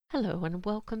Hello and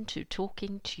welcome to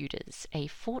Talking Tudors, a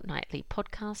fortnightly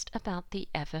podcast about the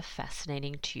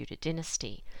ever-fascinating Tudor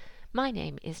dynasty. My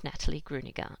name is Natalie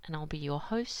Gruniger and I'll be your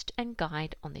host and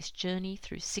guide on this journey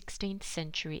through 16th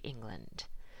century England.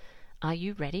 Are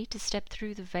you ready to step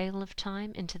through the veil of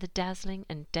time into the dazzling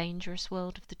and dangerous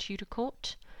world of the Tudor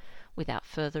court? Without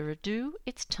further ado,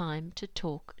 it's time to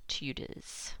talk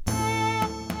Tudors.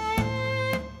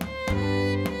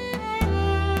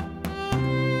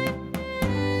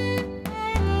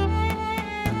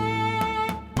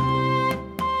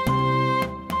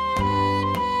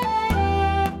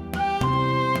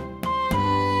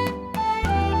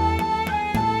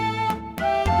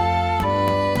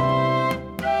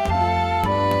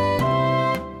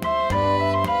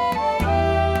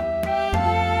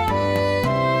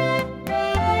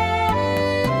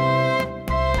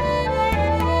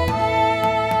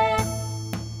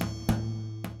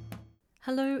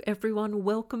 Hello everyone,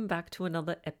 welcome back to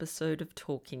another episode of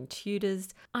Talking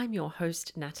Tudors. I'm your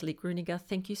host Natalie Gruniger.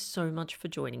 Thank you so much for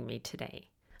joining me today.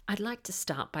 I'd like to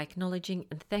start by acknowledging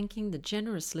and thanking the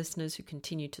generous listeners who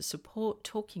continue to support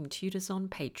Talking Tudors on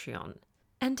Patreon,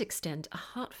 and extend a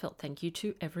heartfelt thank you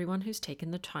to everyone who's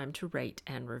taken the time to rate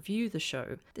and review the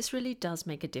show. This really does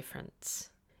make a difference.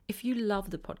 If you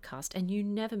love the podcast and you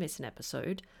never miss an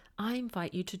episode, I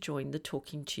invite you to join the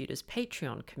Talking Tudors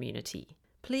Patreon community.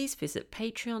 Please visit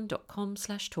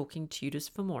patreon.com/talkingtudors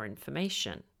for more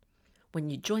information. When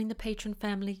you join the patron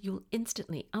family, you'll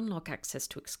instantly unlock access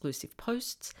to exclusive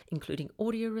posts, including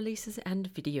audio releases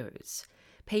and videos.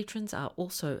 Patrons are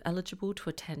also eligible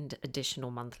to attend additional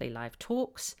monthly live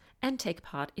talks and take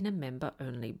part in a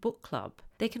member-only book club.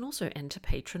 They can also enter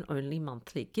patron-only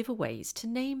monthly giveaways, to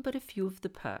name but a few of the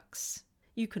perks.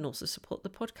 You can also support the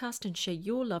podcast and share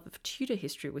your love of Tudor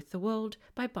history with the world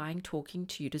by buying Talking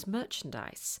Tudors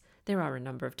merchandise. There are a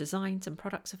number of designs and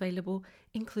products available,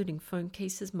 including phone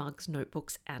cases, mugs,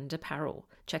 notebooks, and apparel.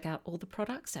 Check out all the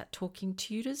products at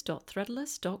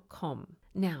talkingtudors.threadless.com.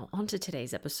 Now, on to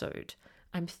today's episode.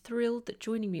 I'm thrilled that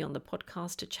joining me on the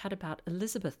podcast to chat about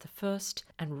Elizabeth I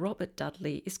and Robert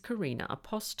Dudley is Corina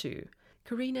Apostu.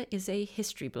 Corina is a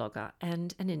history blogger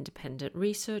and an independent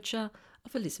researcher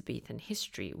of Elizabethan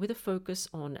history with a focus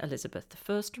on Elizabeth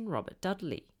I and Robert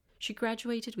Dudley. She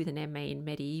graduated with an MA in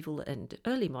Medieval and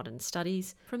Early Modern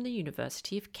Studies from the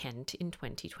University of Kent in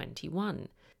 2021.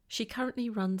 She currently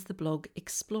runs the blog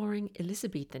Exploring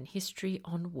Elizabethan History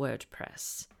on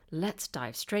WordPress. Let's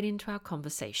dive straight into our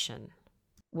conversation.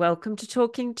 Welcome to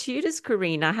Talking Tudors,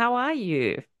 Corina. How are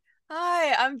you?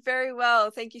 Hi, I'm very well.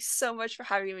 Thank you so much for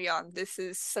having me on. This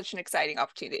is such an exciting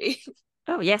opportunity.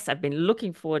 Oh, yes, I've been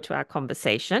looking forward to our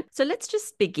conversation. So let's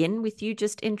just begin with you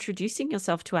just introducing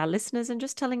yourself to our listeners and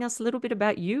just telling us a little bit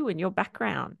about you and your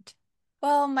background.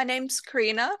 Well, my name's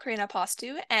Corina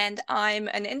Apostu, and I'm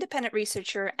an independent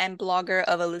researcher and blogger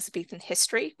of Elizabethan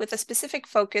history with a specific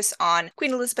focus on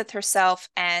Queen Elizabeth herself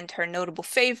and her notable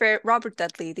favorite, Robert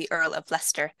Dudley, the Earl of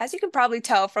Leicester. As you can probably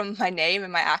tell from my name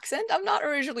and my accent, I'm not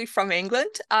originally from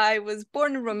England. I was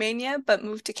born in Romania, but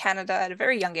moved to Canada at a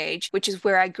very young age, which is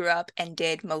where I grew up and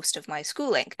did most of my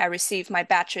schooling. I received my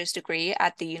bachelor's degree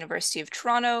at the University of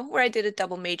Toronto, where I did a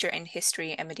double major in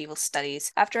history and medieval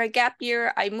studies. After a gap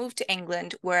year, I moved to England,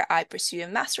 where I pursued a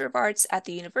Master of Arts at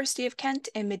the University of Kent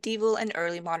in Medieval and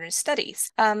Early Modern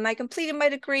Studies. I completed my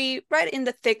degree right in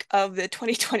the thick of the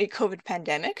 2020 COVID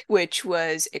pandemic, which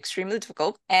was extremely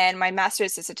difficult, and my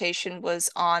master's dissertation was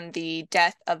on the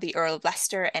death of the Earl of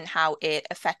Leicester and how it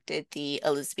affected the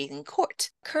Elizabethan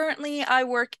court. Currently, I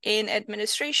work in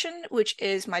administration, which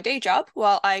is my day job,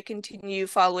 while I continue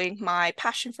following my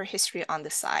passion for history on the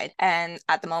side. And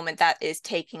at the moment, that is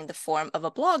taking the form of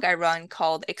a blog I run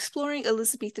called Exploring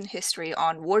Elizabethan History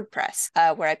on WordPress,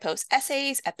 where I post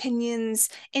essays, opinions,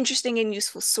 interesting and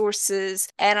useful sources,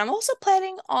 and I'm also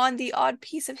planning on the odd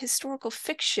piece of historical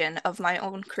fiction of my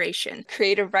own creation.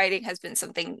 Creative writing has been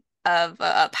something of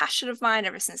a passion of mine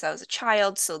ever since I was a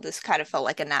child, so this kind of felt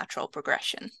like a natural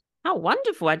progression. Oh,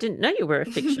 wonderful. I didn't know you were a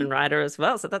fiction writer as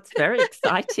well, so that's very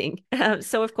exciting.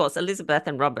 So, of course, Elizabeth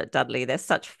and Robert Dudley, they're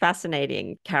such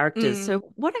fascinating characters. So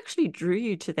what actually drew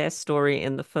you to their story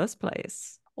in the first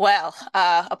place? Well,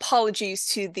 apologies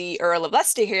to the Earl of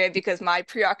Leicester here, because my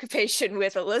preoccupation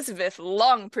with Elizabeth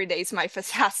long predates my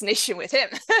fascination with him.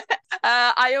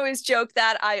 I always joke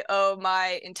that I owe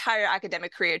my entire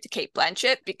academic career to Cate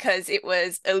Blanchett because it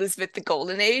was Elizabeth the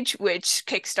Golden Age, which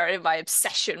kickstarted my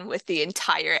obsession with the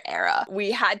entire era.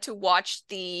 We had to watch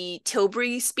the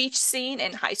Tilbury speech scene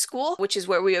in high school, which is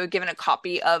where we were given a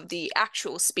copy of the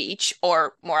actual speech,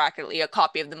 or more accurately, a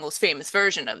copy of the most famous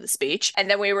version of the speech. And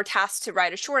then we were tasked to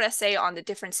write a short essay on the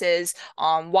differences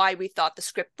on why we thought the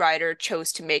scriptwriter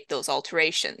chose to make those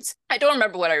alterations. I don't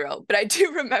remember what I wrote, but I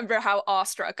do remember how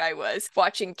awestruck I was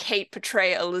watching Cate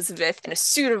portray Elizabeth in a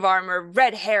suit of armor,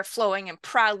 red hair flowing, and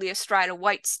proudly astride a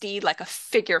white steed like a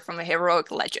figure from a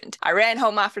heroic legend. I ran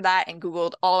home after that and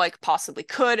Googled all I possibly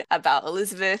could about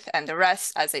Elizabeth, and the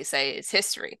rest, as they say, is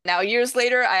history. Now, years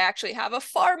later, I actually have a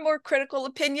far more critical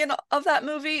opinion of that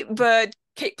movie, but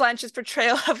Cate Blanchett's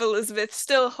portrayal of Elizabeth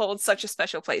still holds such a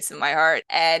special place in my heart.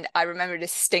 And I remember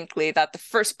distinctly that the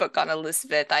first book on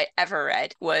Elizabeth I ever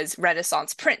read was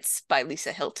Renaissance Prince by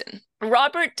Lisa Hilton.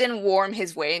 Robert didn't warm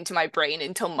his way into my brain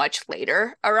until much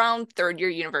later, around third year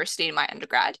university in my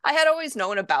undergrad. I had always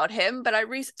known about him, but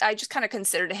I just kind of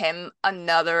considered him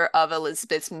another of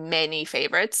Elizabeth's many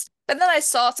favorites. But then I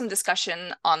saw some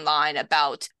discussion online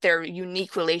about their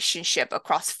unique relationship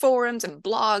across forums and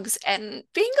blogs, and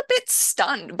being a bit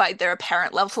stunned by their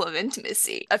apparent level of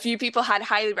intimacy. A few people had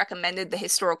highly recommended the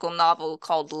historical novel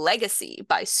called Legacy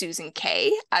by Susan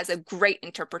Kay as a great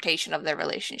interpretation of their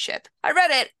relationship. I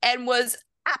read it and was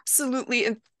absolutely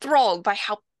enthralled by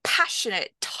how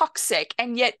passionate, toxic,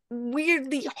 and yet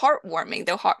weirdly heartwarming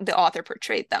the author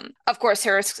portrayed them. Of course,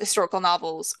 her historical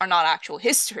novels are not actual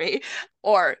history,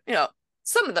 or,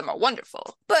 some of them are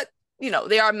wonderful, but,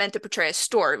 they are meant to portray a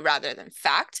story rather than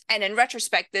fact. And in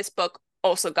retrospect, this book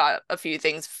also got a few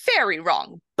things very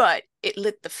wrong, but it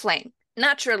lit the flame.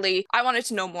 Naturally, I wanted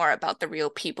to know more about the real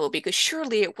people because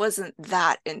surely it wasn't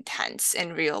that intense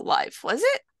in real life, was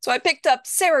it? So I picked up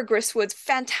Sarah Griswold's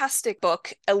fantastic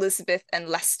book, Elizabeth and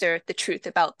Leicester, The Truth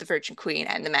About the Virgin Queen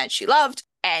and the Man She Loved,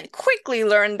 and quickly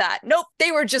learned that, nope,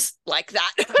 they were just like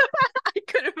that. I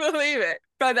couldn't believe it.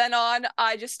 From then on,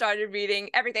 I just started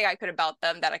reading everything I could about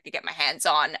them that I could get my hands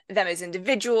on, them as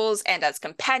individuals and as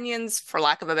companions, for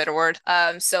lack of a better word.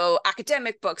 So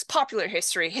academic books, popular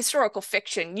history, historical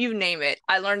fiction, you name it.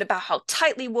 I learned about how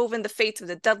tightly woven the fates of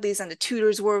the Dudleys and the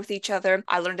Tudors were with each other.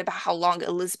 I learned about how long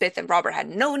Elizabeth and Robert had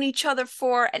known each other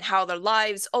for, and how their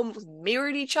lives almost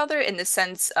mirrored each other in the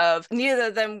sense of neither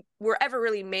of them were ever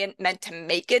really meant to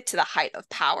make it to the height of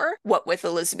power, what with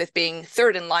Elizabeth being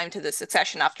third in line to the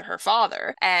succession after her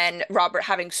father, and Robert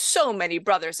having so many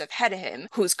brothers ahead of him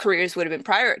whose careers would have been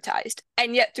prioritized.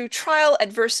 And yet through trial,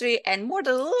 adversity, and more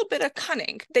than a little bit of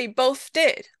cunning, they both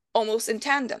did, almost in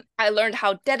tandem. I learned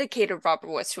how dedicated Robert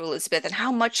was to Elizabeth and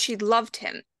how much she loved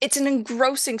him. It's an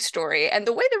engrossing story, and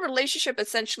the way the relationship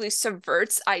essentially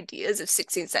subverts ideas of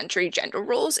 16th century gender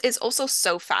roles is also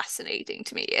so fascinating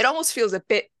to me. It almost feels a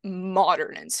bit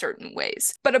modern in certain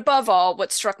ways. But above all,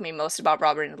 what struck me most about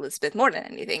Robert and Elizabeth more than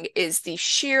anything is the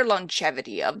sheer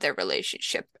longevity of their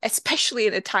relationship, especially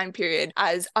in a time period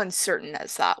as uncertain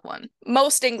as that one.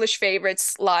 Most English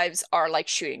favorites' lives are like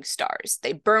shooting stars.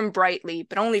 They burn brightly,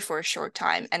 but only for a short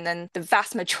time, and then the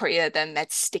vast majority of them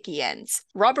at sticky ends.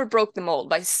 Robert broke the mold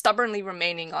by stubbornly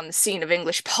remaining on the scene of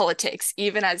English politics,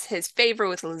 even as his favor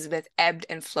with Elizabeth ebbed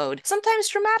and flowed, sometimes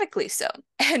dramatically so.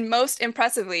 And most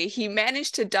impressively, he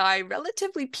managed to die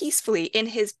relatively peacefully in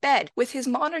his bed, with his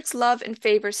monarch's love and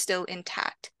favor still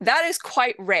intact. That is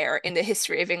quite rare in the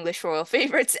history of English royal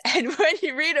favorites, and when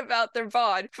you read about their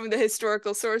bond from the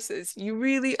historical sources, you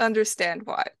really understand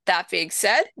why. That being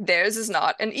said, theirs is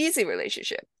not an easy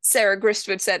relationship. Sarah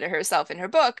Griswold said it herself in her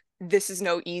book, "This is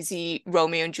no easy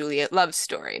Romeo and Juliet love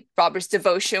story." Robert's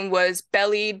devotion was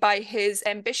bellied by his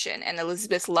ambition, and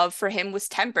Elizabeth's love for him was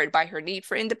tempered by her need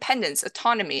for independence,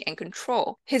 autonomy, and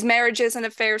control. His marriages and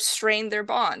affairs strained their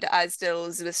bond, as did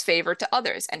Elizabeth's favor to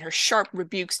others and her sharp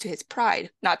rebukes to his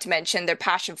pride. Not to mention their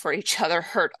passion for each other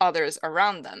hurt others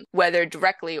around them, whether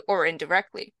directly or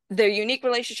indirectly. Their unique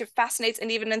relationship fascinates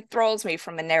and even enthralls me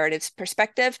from a narrative's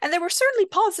perspective, and there were certainly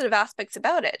positive aspects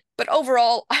about it. But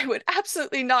overall, I would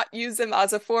absolutely not use them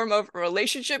as a form of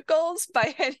relationship goals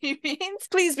by any means.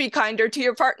 Please be kinder to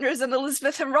your partners than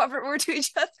Elizabeth and Robert were to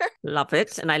each other. Love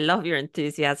it. And I love your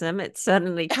enthusiasm. It's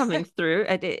certainly coming through.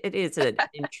 It is an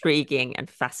intriguing and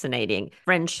fascinating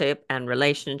friendship and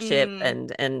relationship.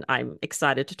 And I'm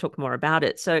excited to talk more about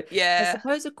it. So I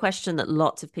suppose a question that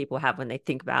lots of people have when they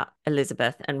think about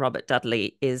Elizabeth and Robert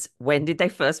Dudley is, when did they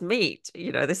first meet?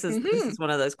 This is one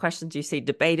of those questions you see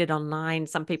debated online.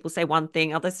 Some people say one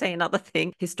thing, others say another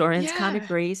thing. Historians can't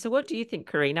agree. So what do you think,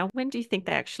 Corina? When do you think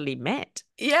they actually met?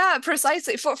 Yeah,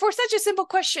 precisely. For such a simple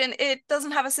question, it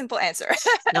doesn't have a simple answer.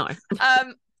 No.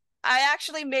 I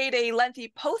actually made a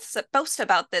lengthy post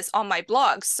about this on my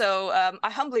blog, so I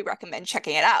humbly recommend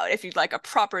checking it out if you'd like a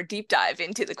proper deep dive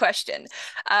into the question.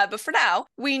 But for now,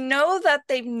 we know that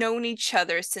they've known each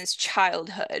other since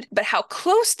childhood, but how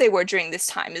close they were during this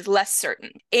time is less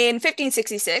certain. In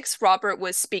 1566, Robert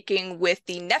was speaking with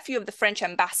the nephew of the French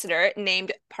ambassador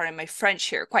named, pardon my French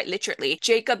here, quite literally,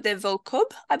 Jacob de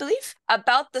Vaucoub, I believe,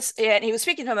 about this, and he was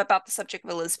speaking to him about the subject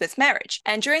of Elizabeth's marriage.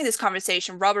 And during this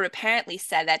conversation, Robert apparently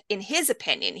said that in his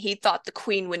opinion, he thought the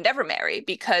queen would never marry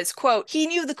because, quote, he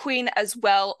knew the queen as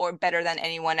well or better than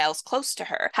anyone else close to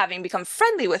her, having become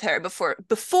friendly with her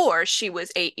before she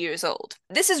was 8 years old.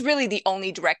 This is really the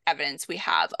only direct evidence we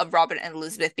have of Robert and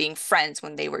Elizabeth being friends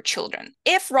when they were children.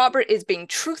 If Robert is being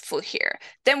truthful here,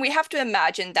 then we have to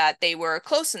imagine that they were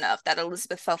close enough that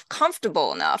Elizabeth felt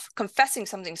comfortable enough confessing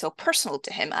something so personal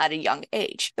to him at a young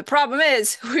age. The problem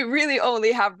is, we really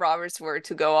only have Robert's word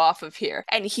to go off of here,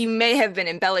 and he may have been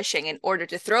embellishing in order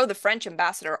to throw the French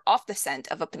ambassador off the scent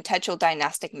of a potential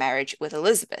dynastic marriage with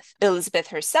Elizabeth. Elizabeth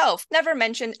herself never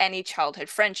mentioned any childhood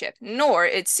friendship, nor,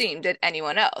 it seemed, did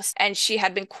anyone else, and she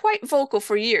had been quite vocal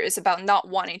for years about not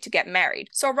wanting to get married,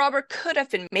 so Robert could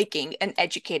have been making an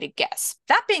educated guess.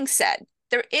 That being said,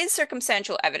 there is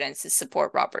circumstantial evidence to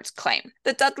support Robert's claim.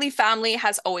 The Dudley family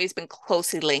has always been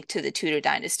closely linked to the Tudor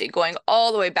dynasty, going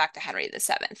all the way back to Henry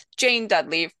VII. Jane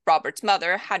Dudley, Robert's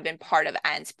mother, had been part of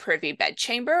Anne's privy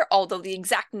bedchamber, although the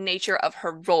exact nature of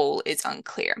her role is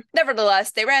unclear.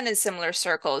 Nevertheless, they ran in similar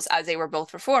circles as they were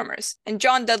both reformers, and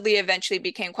John Dudley eventually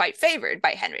became quite favored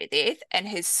by Henry VIII, and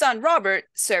his son Robert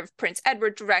served Prince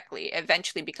Edward directly,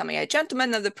 eventually becoming a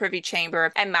gentleman of the privy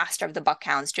chamber and master of the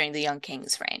Buckhounds during the young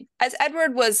king's reign. As Edward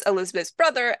was Elizabeth's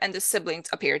brother and the siblings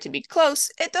appear to be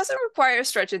close, it doesn't require a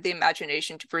stretch of the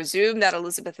imagination to presume that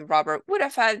Elizabeth and Robert would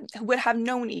have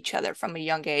known each other from a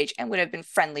young age and would have been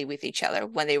friendly with each other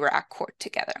when they were at court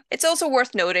together. It's also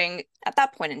worth noting, at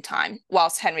that point in time,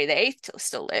 whilst Henry VIII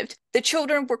still lived, the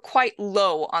children were quite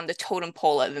low on the totem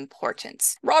pole of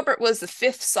importance. Robert was the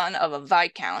fifth son of a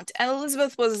viscount, and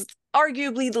Elizabeth was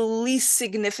arguably the least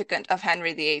significant of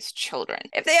Henry VIII's children.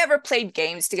 If they ever played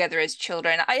games together as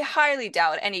children, I highly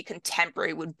doubt any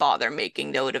contemporary would bother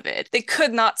making note of it. They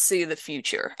could not see the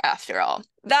future, after all.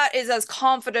 That is as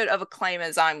confident of a claim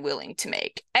as I'm willing to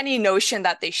make. Any notion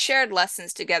that they shared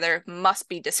lessons together must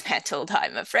be dismantled,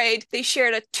 I'm afraid. They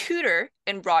shared a tutor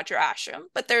in Roger Ascham,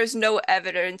 but there is no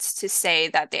evidence to say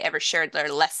that they ever shared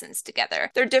their lessons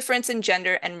together. Their difference in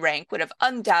gender and rank would have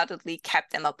undoubtedly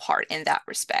kept them apart in that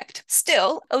respect.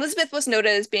 Still, Elizabeth was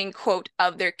noted as being, quote,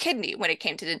 of their kidney when it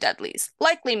came to the Dudleys,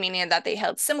 likely meaning that they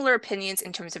held similar opinions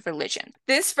in terms of religion.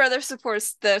 This further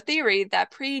supports the theory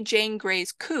that pre-Jane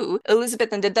Grey's coup,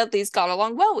 Elizabeth and the Dudleys got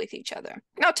along well with each other.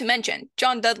 Not to mention,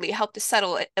 John Dudley helped to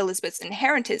settle Elizabeth's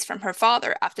inheritance from her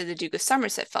father after the Duke of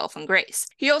Somerset fell from grace.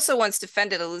 He also once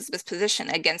defended Elizabeth's position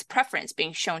against preference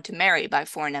being shown to marry by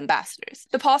foreign ambassadors.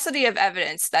 The paucity of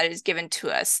evidence that is given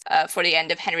to us for the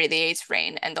end of Henry VIII's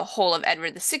reign and the whole of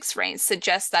Edward VI's reign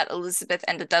suggests that Elizabeth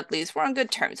and the Dudleys were on good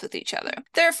terms with each other.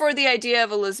 Therefore, the idea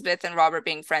of Elizabeth and Robert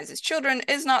being friends as children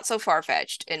is not so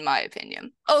far-fetched, in my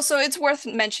opinion. Also, it's worth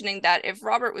mentioning that if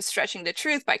Robert was stretching the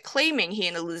truth by claiming he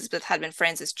and Elizabeth had been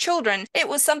friends as children, it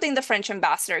was something the French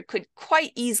ambassador could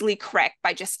quite easily correct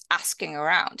by just asking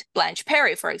around. Blanche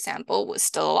Parry, for example, was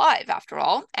still alive after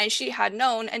all, and she had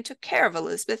known and took care of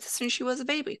Elizabeth since she was a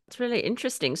baby. It's really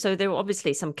interesting. So there were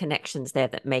obviously some connections there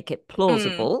that make it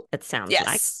plausible, it sounds like.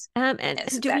 Yes. And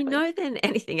Yes, do we exactly. know then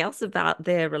anything else about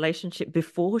their relationship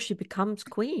before she becomes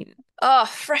queen? Oh,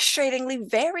 frustratingly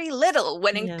very little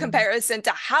when in Yeah. comparison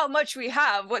to how much we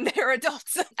have when they're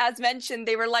adults. As mentioned,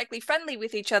 they were likely friendly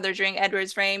with each other during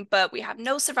Edward's reign, but we have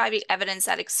no surviving evidence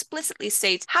that explicitly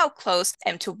states how close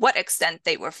and to what extent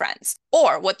they were friends,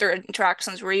 or what their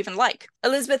interactions were even like.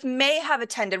 Elizabeth may have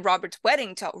attended Robert's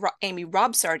wedding to Amy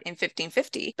Robsart in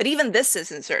 1550, but even this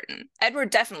isn't certain.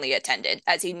 Edward definitely attended,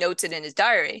 as he notes it in his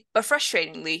diary, but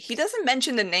frustratingly, he doesn't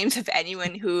mention the names of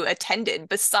anyone who attended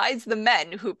besides the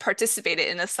men who participated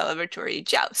in a celebratory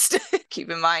joust. Keep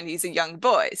in mind, he's a young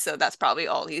boy, so that's probably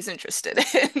all he's interested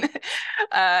in.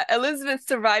 Elizabeth's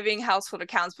surviving household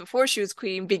accounts before she was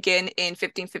queen begin in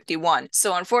 1551,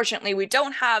 so unfortunately we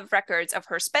don't have records of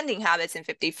her spending habits in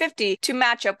 1550 to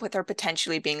match up with her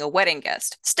potentially being a wedding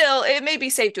guest. Still, it may be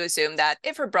safe to assume that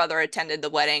if her brother attended the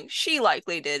wedding, she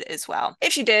likely did as well.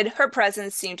 If she did, her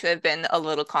presence seemed to have been a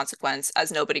little consequence,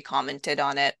 as nobody commented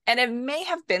on it, and it may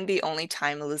have been the only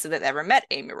time Elizabeth ever met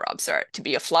Amy Robsart, to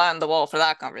be a fly on the wall for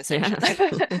that conversation.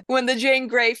 When the Jane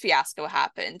Grey fiasco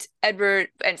happened, Edward,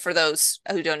 and for those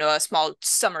who don't know, a small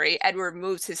summary, Edward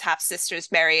moves his half-sisters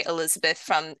Mary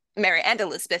and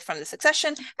Elizabeth from the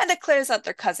succession and declares that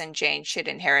their cousin Jane should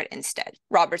inherit instead.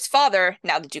 Robert's father,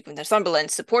 now the Duke of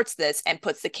Northumberland, supports this and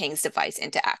puts the king's device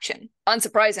into action.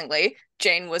 Unsurprisingly,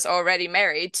 Jane was already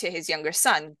married to his younger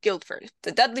son, Guildford.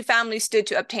 The Dudley family stood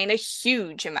to obtain a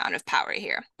huge amount of power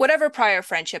here. Whatever prior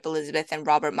friendship Elizabeth and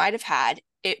Robert might have had,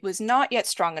 it was not yet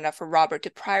strong enough for Robert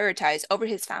to prioritize over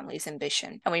his family's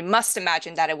ambition, and we must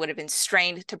imagine that it would have been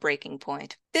strained to breaking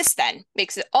point. This, then,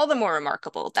 makes it all the more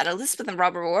remarkable that Elizabeth and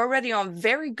Robert were already on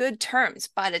very good terms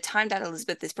by the time that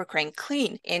Elizabeth is proclaimed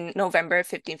queen in November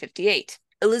 1558.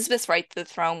 Elizabeth's right to the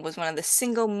throne was one of the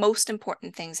single most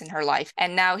important things in her life,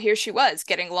 and now here she was,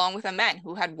 getting along with a man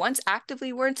who had once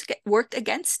actively worked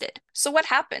against it. So what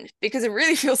happened? Because it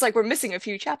really feels like we're missing a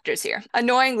few chapters here.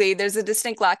 Annoyingly, there's a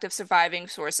distinct lack of surviving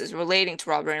sources relating to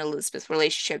Robert and Elizabeth's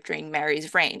relationship during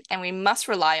Mary's reign, and we must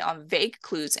rely on vague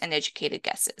clues and educated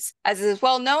guesses. As is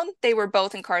well known, they were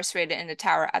both incarcerated in the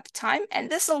Tower at the time, and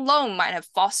this alone might have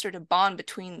fostered a bond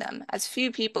between them, as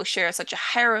few people share such a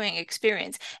harrowing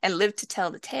experience and live to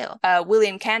tell the tale.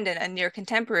 William Camden, a near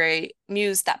contemporary,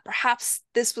 mused that perhaps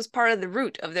this was part of the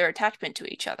root of their attachment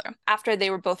to each other. After they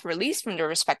were both released from their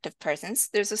respective prisons,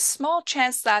 there's a small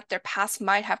chance that their paths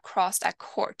might have crossed at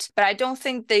court, but I don't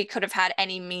think they could have had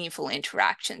any meaningful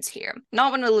interactions here.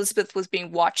 Not when Elizabeth was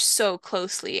being watched so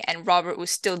closely and Robert was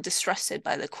still distrusted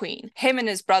by the Queen. Him and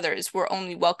his brothers were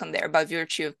only welcome there by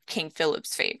virtue of King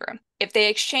Philip's favor. If they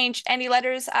exchanged any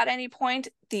letters at any point,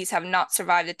 these have not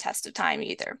survived the test of time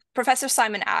either. Professor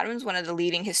Simon Adams, one of the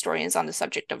leading historians on the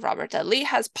subject of Robert Dudley,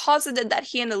 has posited that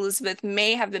he and Elizabeth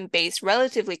may have been based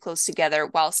relatively close together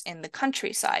whilst in the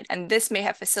countryside, and this may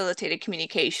have facilitated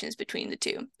communications between the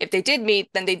two. If they did meet,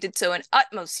 then they did so in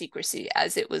utmost secrecy,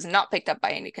 as it was not picked up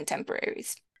by any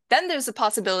contemporaries. Then there's the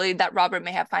possibility that Robert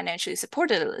may have financially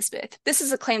supported Elizabeth. This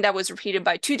is a claim that was repeated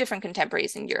by two different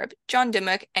contemporaries in Europe, John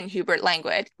Dimmock and Hubert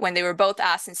Languet, when they were both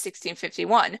asked in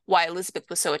 1651 why Elizabeth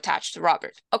was so attached to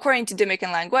Robert. According to Dimmock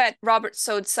and Languet, Robert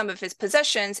sold some of his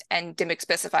possessions, and Dimmock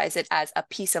specifies it as a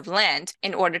piece of land,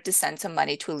 in order to send some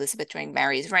money to Elizabeth during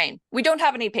Mary's reign. We don't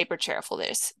have any paper trail for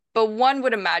this, but one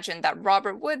would imagine that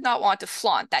Robert would not want to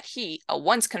flaunt that he, a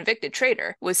once convicted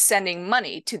traitor, was sending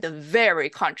money to the very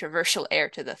controversial heir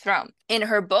to the throne. In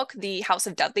her book, The House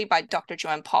of Dudley by Dr.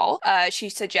 Joanne Paul, she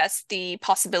suggests the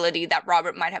possibility that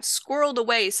Robert might have squirreled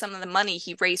away some of the money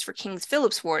he raised for King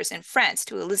Philip's wars in France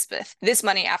to Elizabeth. This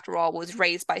money, after all, was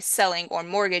raised by selling or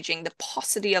mortgaging the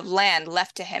paucity of land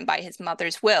left to him by his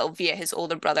mother's will via his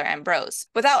older brother Ambrose.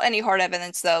 Without any hard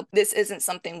evidence, though, this isn't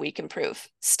something we can prove.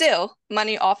 Still,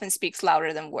 money often speaks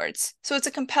louder than words, so it's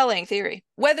a compelling theory.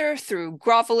 Whether through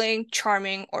groveling,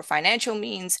 charming, or financial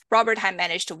means, Robert had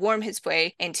managed to worm his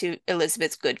way into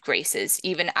Elizabeth's good graces,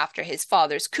 even after his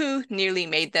father's coup nearly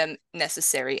made them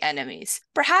necessary enemies.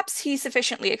 Perhaps he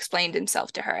sufficiently explained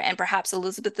himself to her, and perhaps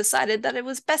Elizabeth decided that it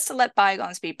was best to let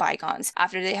bygones be bygones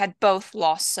after they had both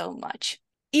lost so much.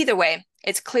 Either way,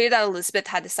 it's clear that Elizabeth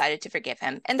had decided to forgive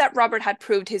him, and that Robert had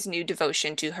proved his new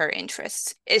devotion to her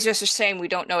interests. It's just a shame we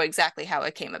don't know exactly how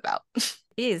it came about.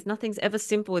 Is. Nothing's ever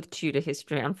simple with Tudor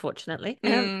history, unfortunately.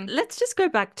 Let's just go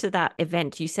back to that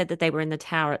event. You said that they were in the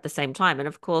Tower at the same time. And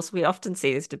of course, we often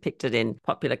see this depicted in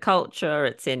popular culture.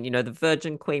 It's in, The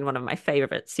Virgin Queen, one of my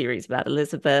favorite series about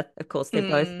Elizabeth. Of course, they're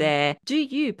both there. Do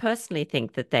you personally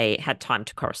think that they had time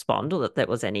to correspond, or that there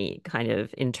was any kind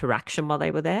of interaction while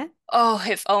they were there? Oh,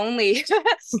 if only.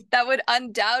 That would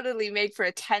undoubtedly make for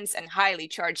a tense and highly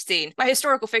charged scene. My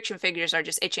historical fiction figures are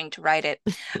just itching to write it.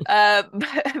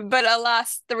 But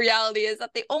alas, the reality is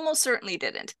that they almost certainly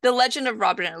didn't. The legend of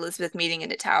Robert and Elizabeth meeting in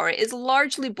the Tower is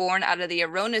largely born out of the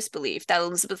erroneous belief that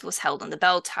Elizabeth was held in the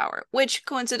Bell Tower, which,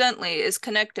 coincidentally, is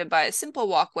connected by a simple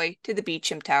walkway to the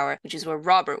Beauchamp Tower, which is where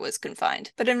Robert was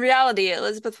confined. But in reality,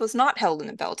 Elizabeth was not held in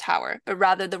the Bell Tower, but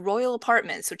rather the royal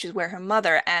apartments, which is where her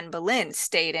mother, Anne Boleyn,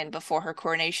 stayed in before her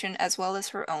coronation, as well as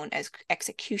her own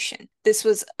execution. This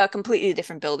was a completely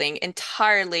different building,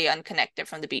 entirely unconnected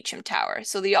from the Beauchamp Tower,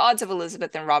 so the odds of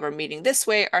Elizabeth and Robert meeting this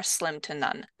way are slim to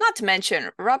none. Not to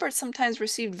mention, Robert sometimes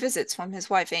received visits from his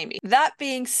wife Amy. That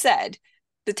being said,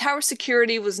 the tower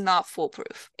security was not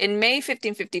foolproof. In May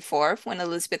 1554, when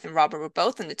Elizabeth and Robert were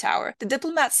both in the tower, the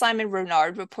diplomat Simon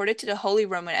Renard reported to the Holy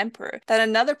Roman Emperor that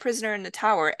another prisoner in the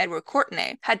tower, Edward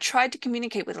Courtenay, had tried to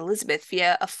communicate with Elizabeth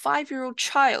via a 5-year-old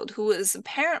child who was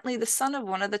apparently the son of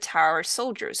one of the tower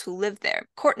soldiers who lived there.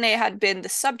 Courtenay had been the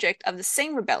subject of the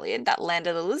same rebellion that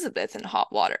landed Elizabeth in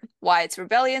hot water. Wyatt's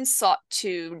rebellion sought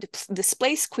to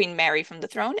displace Queen Mary from the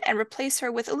throne and replace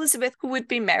her with Elizabeth, who would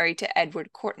be married to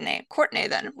Edward Courtenay. Courtenay,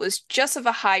 then was just of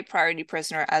a high priority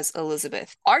prisoner as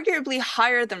Elizabeth, arguably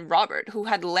higher than Robert, who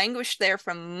had languished there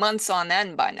for months on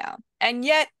end by now. And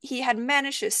yet, he had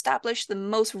managed to establish the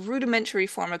most rudimentary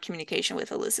form of communication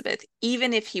with Elizabeth,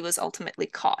 even if he was ultimately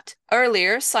caught.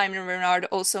 Earlier, Simon Bernard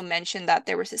also mentioned that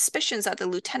there were suspicions that the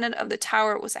lieutenant of the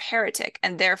Tower was a heretic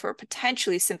and therefore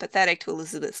potentially sympathetic to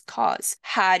Elizabeth's cause.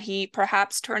 Had he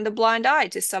perhaps turned a blind eye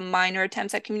to some minor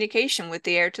attempts at communication with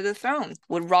the heir to the throne?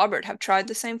 Would Robert have tried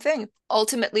the same thing?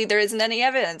 Ultimately, there isn't any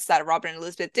evidence that Robert and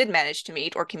Elizabeth did manage to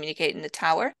meet or communicate in the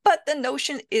Tower, but the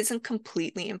notion isn't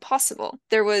completely impossible.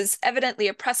 There was evidently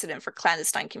a precedent for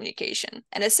clandestine communication,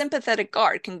 and a sympathetic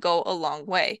guard can go a long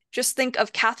way. Just think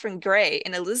of Catherine Grey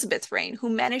in Elizabeth's reign, who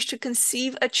managed to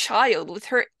conceive a child with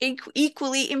her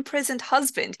equally imprisoned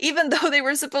husband, even though they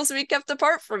were supposed to be kept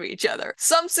apart from each other.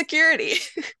 Some security.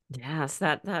 Yes,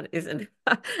 that is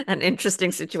an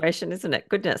interesting situation, isn't it?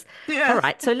 Goodness. Yeah. All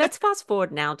right, so let's fast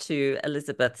forward now to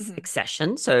Elizabeth's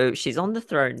accession. So she's on the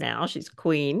throne now, she's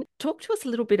queen. Talk to us a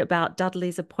little bit about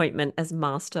Dudley's appointment as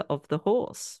Master of the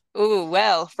Horse. Oh,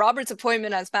 well, Robert's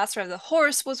appointment as Master of the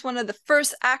Horse was one of the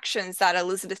first actions that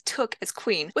Elizabeth took as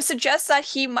queen, which suggests that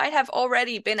he might have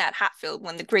already been at Hatfield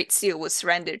when the Great Seal was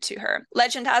surrendered to her.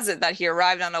 Legend has it that he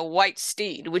arrived on a white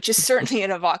steed, which is certainly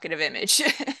an evocative image.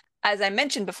 As I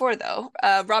mentioned before, though,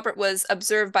 Robert was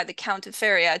observed by the Count of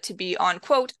Feria to be on,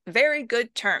 quote, very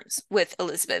good terms with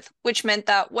Elizabeth, which meant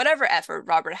that whatever effort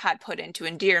Robert had put in to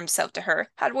endear himself to her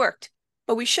had worked.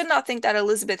 But we should not think that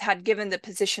Elizabeth had given the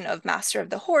position of Master of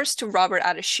the Horse to Robert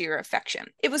out of sheer affection.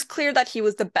 It was clear that he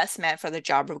was the best man for the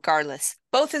job regardless.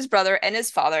 Both his brother and his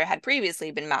father had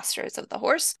previously been Masters of the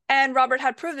Horse, and Robert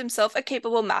had proved himself a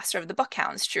capable Master of the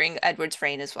Buckhounds during Edward's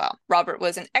reign as well. Robert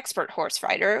was an expert horse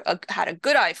rider, had a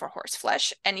good eye for horse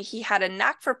flesh, and he had a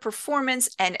knack for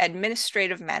performance and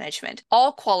administrative management,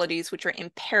 all qualities which were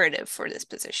imperative for this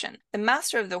position. The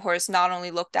Master of the Horse not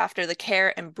only looked after the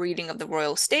care and breeding of the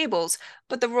royal stables,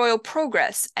 but the royal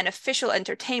progress and official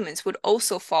entertainments would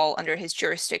also fall under his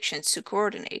jurisdiction to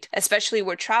coordinate, especially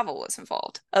where travel was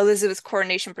involved. Elizabeth's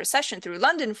coronation procession through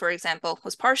London, for example,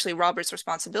 was partially Robert's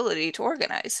responsibility to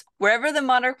organize. Wherever the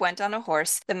monarch went on a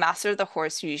horse, the Master of the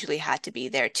Horse usually had to be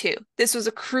there too. This was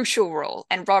a crucial role,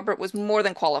 and Robert was more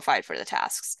than qualified for the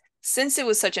tasks. Since it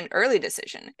was such an early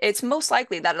decision, it's most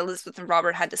likely that Elizabeth and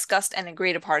Robert had discussed and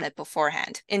agreed upon it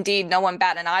beforehand. Indeed, no one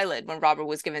bat an eyelid when Robert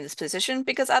was given this position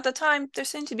because at the time, there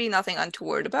seemed to be nothing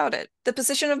untoward about it. The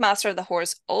position of Master of the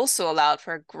Horse also allowed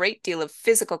for a great deal of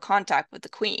physical contact with the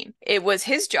Queen. It was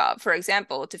his job, for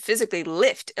example, to physically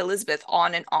lift Elizabeth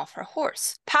on and off her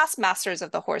horse. Past Masters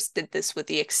of the Horse did this with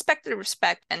the expected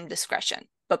respect and discretion.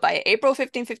 But by April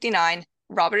 1559,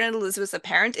 Robert and Elizabeth's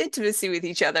apparent intimacy with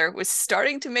each other was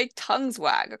starting to make tongues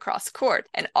wag across court,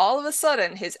 and all of a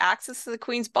sudden, his access to the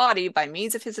Queen's body by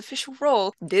means of his official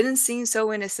role didn't seem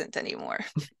so innocent anymore.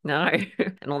 No,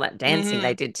 and all that dancing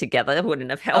they did together wouldn't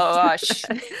have helped. Oh, gosh.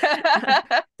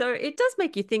 So it does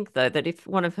make you think, though, that if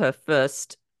one of her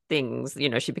first things,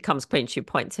 she becomes queen, she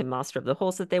appoints him Master of the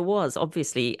Horse, that there was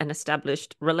obviously an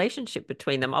established relationship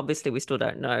between them. Obviously, we still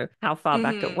don't know how far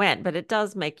back it went, but it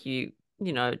does make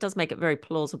it does make it very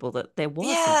plausible that there was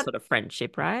some sort of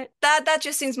friendship, right? That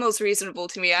just seems most reasonable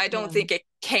to me. I don't think it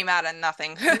came out of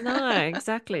nothing. No,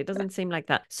 exactly. It doesn't seem like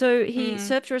that. So he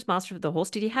served her as Master of the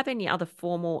Horse. Did he have any other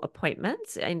formal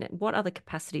appointments? And what other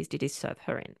capacities did he serve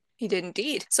her in? He did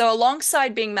indeed. So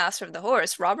alongside being Master of the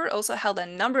Horse, Robert also held a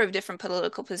number of different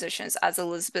political positions as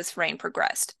Elizabeth's reign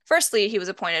progressed. Firstly, he was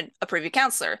appointed a Privy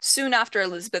Councillor, soon after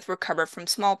Elizabeth recovered from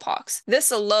smallpox.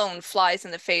 This alone flies in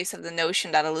the face of the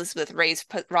notion that Elizabeth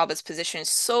raised Robert's position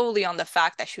solely on the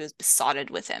fact that she was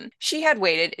besotted with him. She had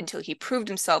waited until he proved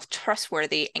himself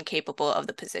trustworthy and capable of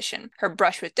the position. Her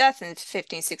brush with death in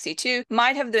 1562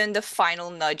 might have been the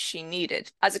final nudge she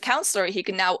needed. As a councillor, he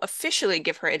could now officially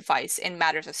give her advice in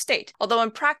matters of state, although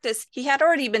in practice, he had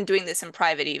already been doing this in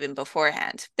private even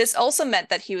beforehand. This also meant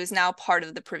that he was now part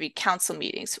of the Privy Council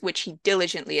meetings, which he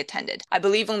diligently attended. I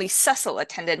believe only Cecil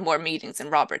attended more meetings than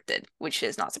Robert did, which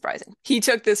is not surprising. He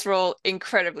took this role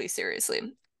incredibly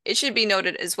seriously. It should be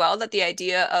noted as well that the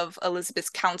idea of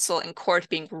Elizabeth's council and court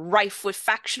being rife with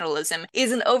factionalism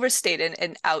is an overstated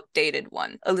and outdated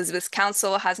one. Elizabeth's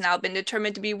council has now been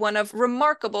determined to be one of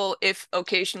remarkable, if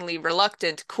occasionally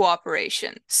reluctant,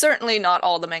 cooperation. Certainly not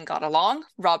all the men got along.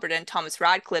 Robert and Thomas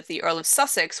Radcliffe, the Earl of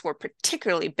Sussex, were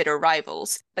particularly bitter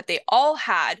rivals, but they all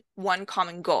had one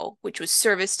common goal, which was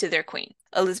service to their queen.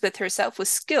 Elizabeth herself was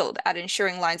skilled at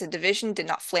ensuring lines of division did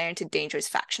not flare into dangerous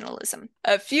factionalism.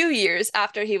 A few years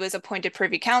after he was appointed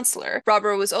Privy Councillor,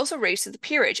 Robert was also raised to the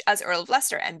peerage as Earl of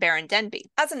Leicester and Baron Denbigh.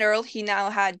 As an earl, he now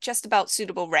had just about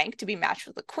suitable rank to be matched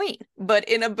with the Queen. But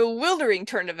in a bewildering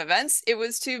turn of events, it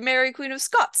was to Mary, Queen of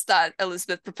Scots, that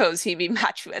Elizabeth proposed he be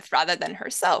matched with rather than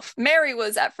herself. Mary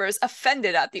was at first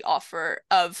offended at the offer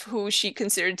of who she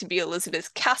considered to be Elizabeth's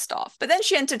cast-off, but then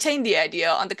she entertained the idea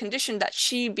on the condition that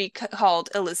she be called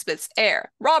Elizabeth's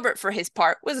heir. Robert, for his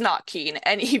part, was not keen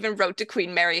and even wrote to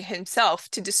Queen Mary himself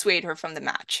to dissuade her from the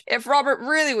match. If Robert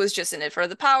really was just in it for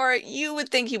the power, you would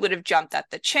think he would have jumped at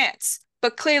the chance.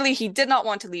 But clearly he did not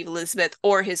want to leave Elizabeth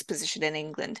or his position in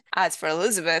England. As for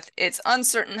Elizabeth, it's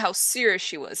uncertain how serious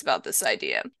she was about this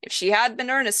idea. If she had been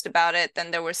earnest about it,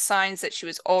 then there were signs that she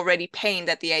was already pained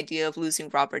at the idea of losing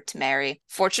Robert to Mary.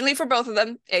 Fortunately for both of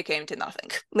them, it came to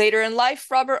nothing. Later in life,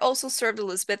 Robert also served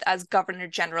Elizabeth as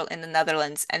Governor-General in the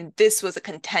Netherlands, and this was a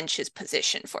contentious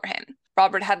position for him.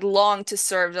 Robert had longed to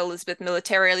serve Elizabeth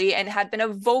militarily and had been a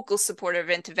vocal supporter of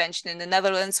intervention in the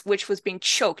Netherlands, which was being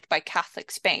choked by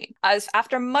Catholic Spain. As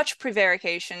after much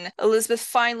prevarication, Elizabeth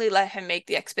finally let him make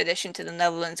the expedition to the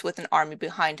Netherlands with an army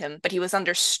behind him, but he was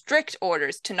under strict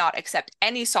orders to not accept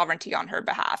any sovereignty on her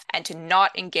behalf and to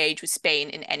not engage with Spain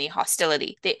in any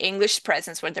hostility. The English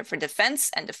presence was there for defense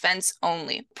and defense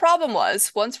only. Problem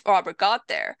was, once Robert got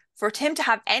there, for him to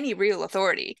have any real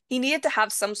authority, he needed to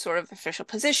have some sort of official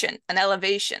position, an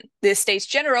elevation. The Estates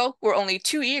General were only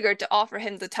too eager to offer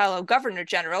him the title of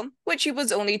Governor-General, which he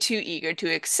was only too eager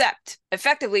to accept.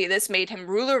 Effectively, this made him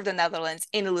ruler of the Netherlands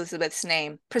in Elizabeth's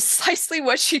name, precisely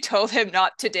what she told him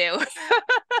not to do.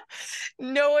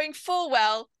 Knowing full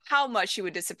well how much he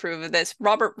would disapprove of this,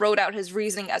 Robert wrote out his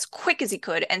reasoning as quick as he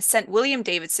could and sent William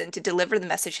Davidson to deliver the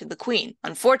message to the Queen.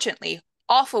 Unfortunately,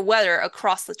 awful weather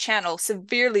across the channel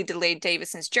severely delayed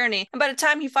Davison's journey, and by the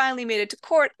time he finally made it to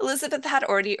court, Elizabeth had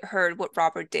already heard what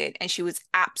Robert did, and she was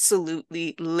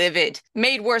absolutely livid.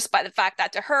 Made worse by the fact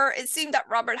that to her, it seemed that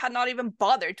Robert had not even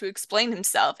bothered to explain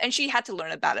himself, and she had to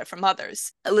learn about it from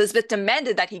others. Elizabeth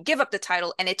demanded that he give up the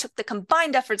title, and it took the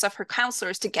combined efforts of her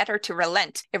counselors to get her to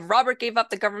relent. If Robert gave up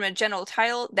the Governor-General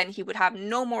title, then he would have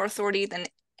no more authority than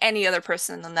any other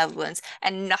person in the Netherlands,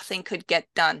 and nothing could get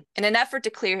done. In an effort to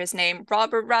clear his name,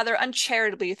 Robert rather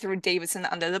uncharitably threw Davison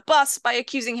under the bus by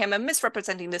accusing him of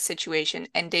misrepresenting the situation,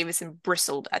 and Davison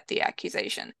bristled at the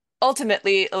accusation.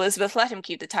 Ultimately, Elizabeth let him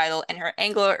keep the title, and her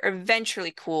anger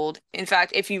eventually cooled. In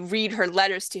fact, if you read her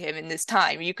letters to him in this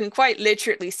time, you can quite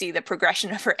literally see the progression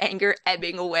of her anger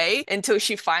ebbing away until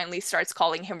she finally starts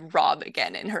calling him Rob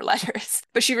again in her letters.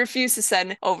 But she refused to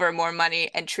send over more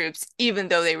money and troops, even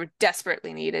though they were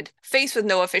desperately needed. Faced with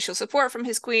no official support from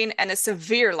his queen and a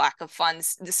severe lack of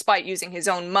funds, despite using his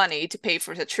own money to pay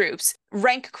for the troops,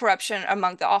 rank corruption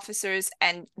among the officers,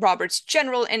 and Robert's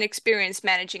general inexperience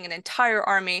managing an entire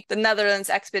army, the Netherlands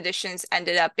expeditions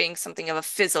ended up being something of a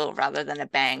fizzle rather than a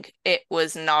bang. It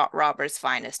was not Robert's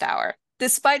finest hour.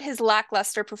 Despite his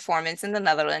lackluster performance in the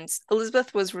Netherlands,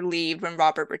 Elizabeth was relieved when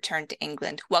Robert returned to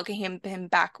England, welcoming him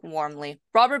back warmly.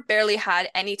 Robert barely had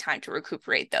any time to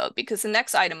recuperate, though, because the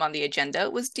next item on the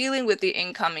agenda was dealing with the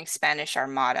incoming Spanish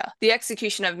Armada. The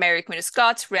execution of Mary, Queen of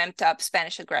Scots ramped up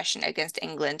Spanish aggression against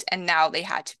England, and now they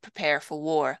had to prepare for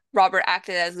war. Robert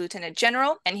acted as Lieutenant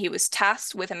General, and he was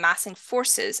tasked with amassing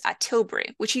forces at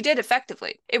Tilbury, which he did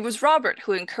effectively. It was Robert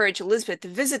who encouraged Elizabeth to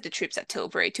visit the troops at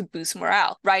Tilbury to boost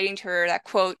morale, writing to her that,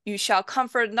 quote, "You shall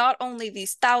comfort not only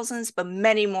these thousands, but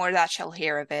many more that shall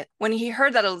hear of it." When he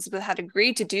heard that Elizabeth had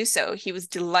agreed to do so, he was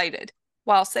delighted.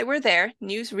 Whilst they were there,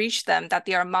 news reached them that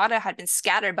the Armada had been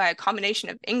scattered by a combination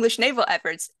of English naval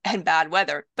efforts and bad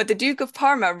weather. But the Duke of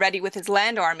Parma, ready with his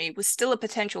land army, was still a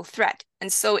potential threat,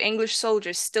 and so English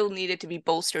soldiers still needed to be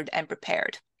bolstered and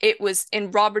prepared. It was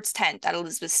in Robert's tent that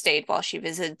Elizabeth stayed while she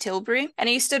visited Tilbury, and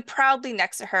he stood proudly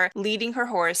next to her, leading her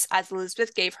horse as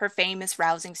Elizabeth gave her famous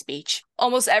rousing speech.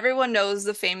 Almost everyone knows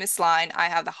the famous line, "I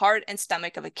have the heart and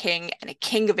stomach of a king, and a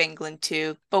king of England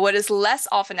too." But what is less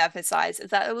often emphasized is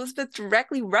that Elizabeth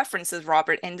directly references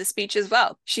Robert in the speech as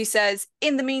well. She says,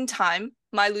 "In the meantime,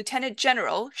 my lieutenant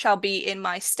general shall be in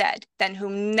my stead, than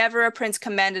whom never a prince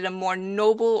commanded a more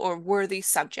noble or worthy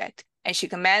subject." And she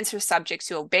commands her subjects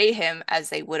to obey him as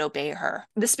they would obey her.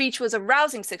 The speech was a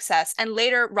rousing success, and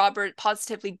later Robert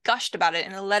positively gushed about it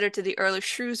in a letter to the Earl of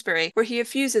Shrewsbury, where he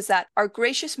effuses that, "Our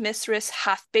gracious mistress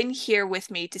hath been here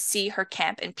with me to see her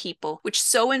camp and people, which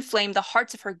so inflamed the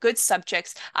hearts of her good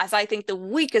subjects, as I think the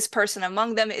weakest person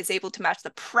among them is able to match the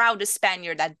proudest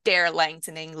Spaniard that dare lands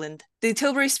in England." The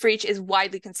Tilbury speech is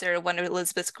widely considered one of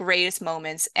Elizabeth's greatest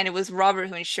moments, and it was Robert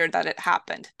who ensured that it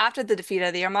happened. After the defeat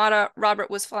of the Armada, Robert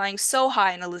was flying so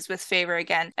high in Elizabeth's favour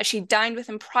again, as she dined with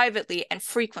him privately and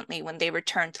frequently when they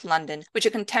returned to London, which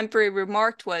a contemporary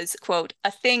remarked was, quote, a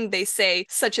thing, they say,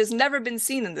 such as never been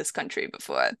seen in this country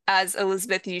before, as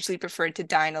Elizabeth usually preferred to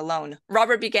dine alone.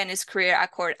 Robert began his career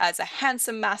at court as a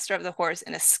handsome master of the horse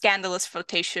in a scandalous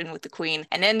flirtation with the Queen,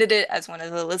 and ended it as one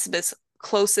of Elizabeth's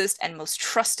closest and most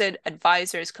trusted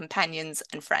advisors, companions,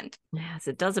 and friend. Yes,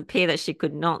 it does appear that she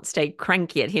could not stay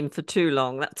cranky at him for too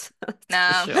long. That's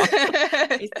No. for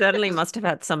sure. He certainly must have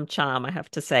had some charm, I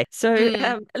have to say. So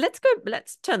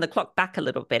let's turn the clock back a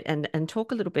little bit and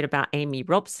talk a little bit about Amy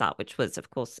Robsart, which was,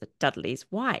 of course, Dudley's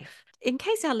wife. In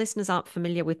case our listeners aren't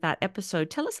familiar with that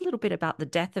episode, tell us a little bit about the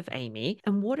death of Amy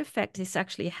and what effect this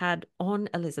actually had on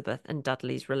Elizabeth and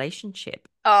Dudley's relationship.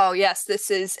 Oh, yes, this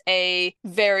is a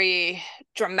very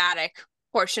dramatic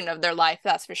portion of their life,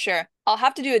 that's for sure. I'll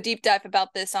have to do a deep dive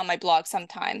about this on my blog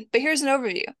sometime, but here's an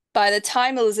overview. By the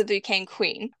time Elizabeth became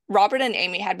queen, Robert and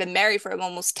Amy had been married for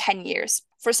almost 10 years.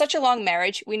 For such a long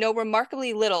marriage, we know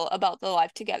remarkably little about their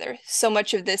life together. So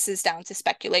much of this is down to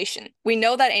speculation. We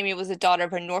know that Amy was the daughter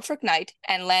of a Norfolk knight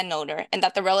and landowner, and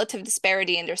that the relative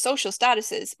disparity in their social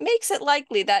statuses makes it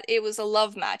likely that it was a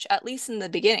love match, at least in the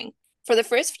beginning. For the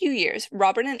first few years,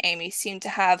 Robert and Amy seem to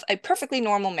have a perfectly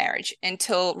normal marriage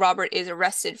until Robert is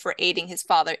arrested for aiding his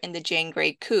father in the Jane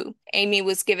Grey coup. Amy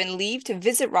was given leave to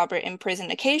visit Robert in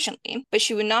prison occasionally, but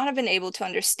she would not have been able to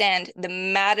understand the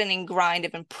maddening grind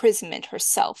of imprisonment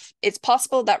herself. It's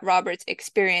possible that Robert's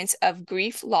experience of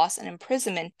grief, loss, and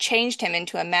imprisonment changed him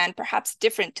into a man perhaps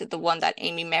different to the one that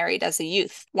Amy married as a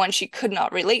youth, one she could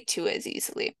not relate to as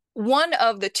easily. One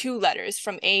of the two letters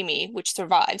from Amy, which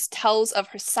survives, tells of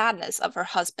her sadness of her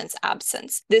husband's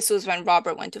absence. This was when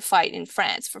Robert went to fight in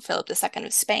France for Philip II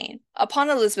of Spain. Upon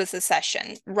Elizabeth's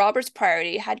accession, Robert's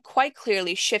priority had quite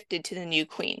clearly shifted to the new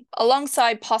queen.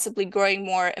 Alongside possibly growing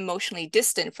more emotionally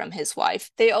distant from his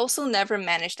wife, they also never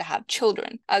managed to have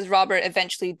children. As Robert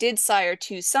eventually did sire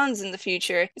 2 sons in the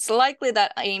future, it's likely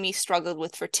that Amy struggled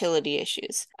with fertility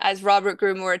issues. As Robert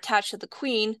grew more attached to the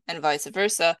queen, and vice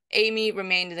versa, Amy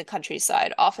remained in the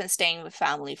countryside, often staying with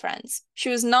family friends. She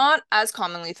was not, as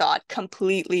commonly thought,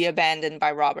 completely abandoned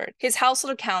by Robert. His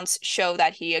household accounts show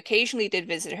that he occasionally did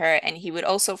visit her, and he would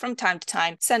also from time to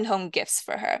time send home gifts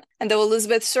for her. And though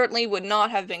Elizabeth certainly would not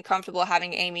have been comfortable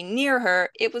having Amy near her,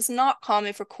 it was not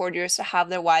common for courtiers to have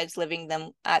their wives living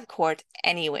them at court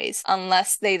anyways,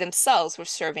 unless they themselves were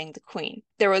serving the queen.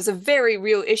 There was a very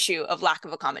real issue of lack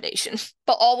of accommodation.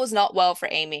 But all was not well for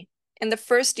Amy. In the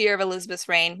first year of Elizabeth's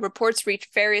reign, reports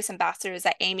reached various ambassadors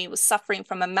that Amy was suffering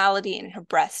from a malady in her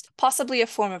breast, possibly a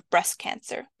form of breast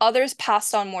cancer. Others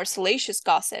passed on more salacious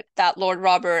gossip that Lord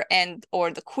Robert or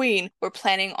the Queen were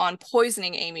planning on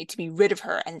poisoning Amy to be rid of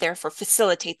her and therefore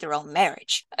facilitate their own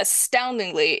marriage.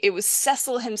 Astoundingly, it was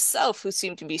Cecil himself who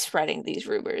seemed to be spreading these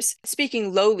rumors.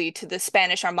 Speaking lowly to the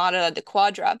Spanish Armada de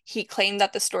Quadra, he claimed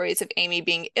that the stories of Amy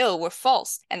being ill were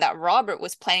false and that Robert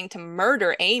was planning to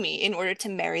murder Amy in order to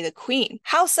marry the Queen.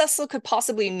 How Cecil could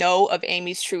possibly know of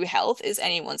Amy's true health is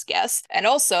anyone's guess, and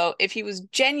also, if he was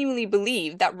genuinely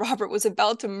believed that Robert was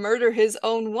about to murder his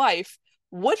own wife,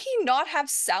 would he not have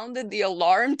sounded the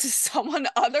alarm to someone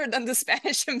other than the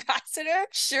Spanish ambassador?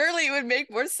 Surely it would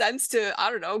make more sense to, I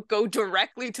don't know, go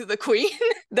directly to the Queen.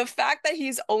 The fact that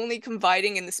he's only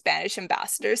confiding in the Spanish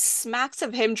ambassador smacks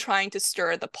of him trying to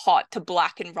stir the pot to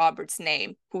blacken Robert's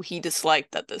name, who he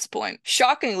disliked at this point.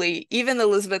 Shockingly, even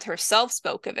Elizabeth herself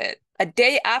spoke of it. A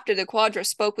day after the Quadra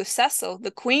spoke with Cecil,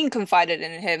 the Queen confided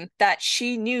in him that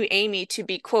she knew Amy to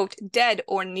be, quote, dead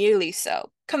or nearly so.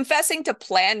 Confessing to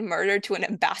planned murder to an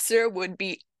ambassador would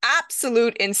be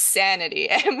absolute insanity,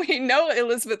 and we know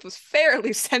Elizabeth was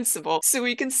fairly sensible, so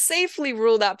we can safely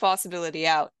rule that possibility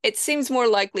out. It seems more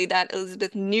likely that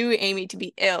Elizabeth knew Amy to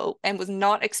be ill and was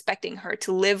not expecting her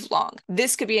to live long.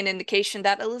 This could be an indication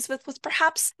that Elizabeth was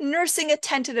perhaps nursing a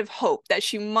tentative hope that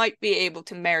she might be able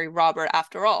to marry Robert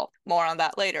after all. More on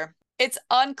that later. It's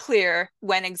unclear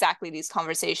when exactly these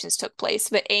conversations took place,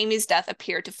 but Amy's death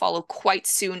appeared to follow quite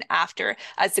soon after,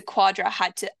 as the Quadra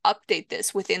had to update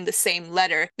this within the same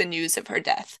letter, the news of her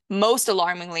death. Most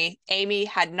alarmingly, Amy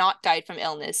had not died from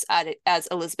illness, as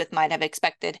Elizabeth might have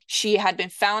expected. She had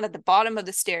been found at the bottom of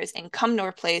the stairs in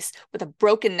Cumnor Place with a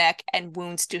broken neck and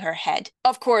wounds to her head.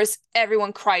 Of course,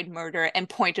 everyone cried murder and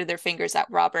pointed their fingers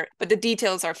at Robert, but the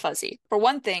details are fuzzy. For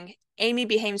one thing, Amy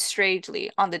behaved strangely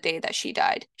on the day that she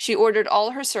died. She ordered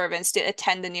all her servants to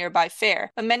attend the nearby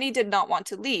fair, but many did not want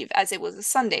to leave as it was a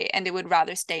Sunday and they would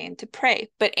rather stay in to pray.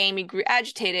 But Amy grew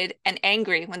agitated and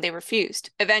angry when they refused.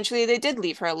 Eventually, they did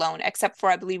leave her alone, except for,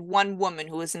 I believe, one woman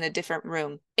who was in a different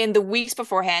room. In the weeks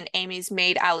beforehand, Amy's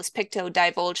maid Alice Pictou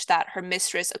divulged that her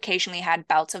mistress occasionally had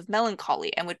bouts of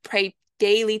melancholy and would pray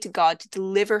daily to God to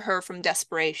deliver her from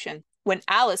desperation. When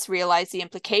Alice realized the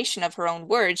implication of her own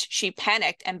words, she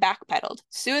panicked and backpedaled.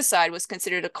 Suicide was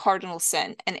considered a cardinal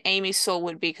sin, and Amy's soul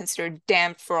would be considered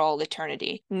damned for all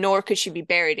eternity, nor could she be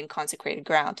buried in consecrated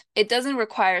ground. It doesn't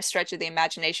require a stretch of the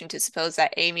imagination to suppose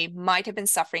that Amy might have been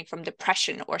suffering from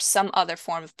depression or some other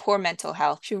form of poor mental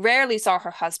health. She rarely saw her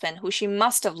husband, who she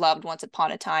must have loved once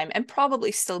upon a time, and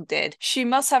probably still did. She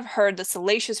must have heard the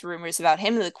salacious rumors about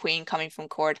him and the Queen coming from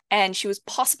court, and she was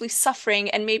possibly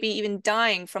suffering and maybe even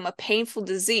dying from a painful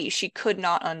disease she could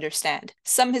not understand.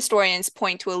 Some historians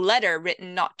point to a letter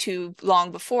written not too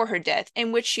long before her death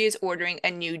in which she is ordering a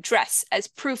new dress as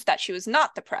proof that she was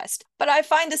not depressed. But I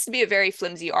find this to be a very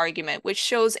flimsy argument, which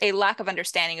shows a lack of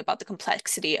understanding about the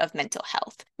complexity of mental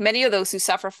health. Many of those who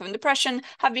suffer from depression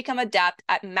have become adept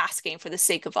at masking for the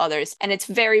sake of others, and it's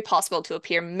very possible to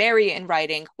appear merry in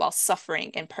writing while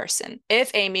suffering in person.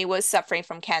 If Amy was suffering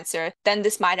from cancer, then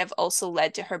this might have also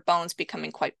led to her bones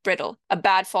becoming quite brittle. A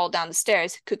bad fall down the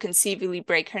stairs could conceivably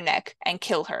break her neck and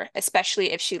kill her,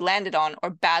 especially if she landed on or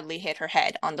badly hit her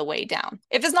head on the way down.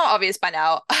 If it's not obvious by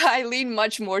now, I lean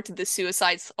much more to the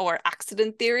suicides or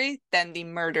accident theory than the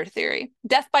murder theory.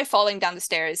 Death by falling down the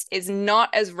stairs is not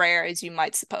as rare as you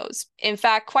might suppose. In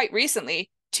fact, quite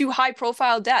recently, two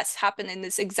high-profile deaths happened in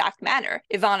this exact manner: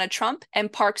 Ivana Trump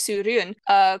and Park Soo-ryun,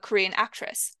 a Korean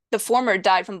actress. The former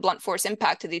died from blunt force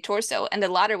impact to the torso, and the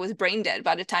latter was brain dead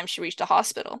by the time she reached the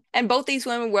hospital. And both these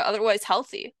women were otherwise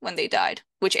healthy when they died,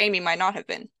 which Amy might not have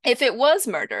been. If it was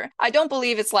murder, I don't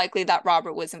believe it's likely that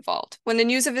Robert was involved. When the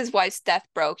news of his wife's death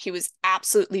broke, he was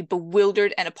absolutely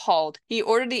bewildered and appalled. He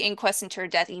ordered the inquest into her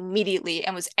death immediately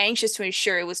and was anxious to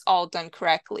ensure it was all done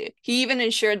correctly. He even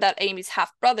ensured that Amy's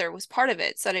half-brother was part of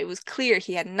it, so that it was clear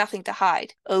he had nothing to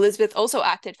hide. Elizabeth also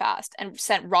acted fast and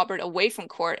sent Robert away from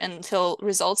court until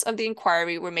results of the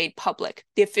inquiry were made public.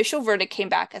 The official verdict came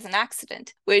back as an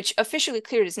accident, which officially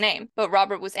cleared his name, but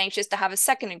Robert was anxious to have a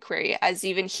second inquiry, as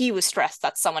even he was stressed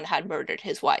that someone had murdered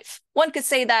his wife. One could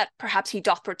say that perhaps he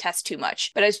doth protest too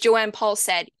much, but as Joanne Paul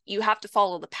said, you have to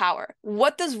follow the power.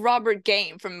 What does Robert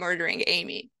gain from murdering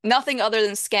Amy? Nothing other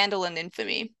than scandal and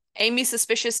infamy. Amy's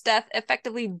suspicious death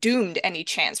effectively doomed any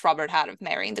chance Robert had of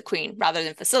marrying the Queen, rather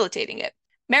than facilitating it.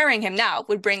 Marrying him now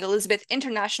would bring Elizabeth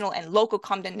international and local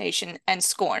condemnation and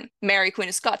scorn. Mary, Queen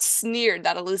of Scots, sneered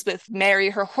that Elizabeth marry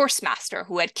her horsemaster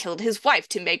who had killed his wife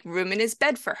to make room in his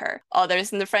bed for her.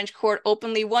 Others in the French court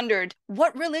openly wondered,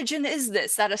 what religion is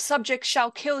this that a subject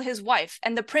shall kill his wife,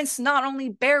 and the prince not only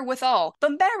bear withal,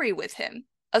 but marry with him?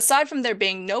 Aside from there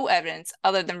being no evidence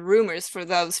other than rumors for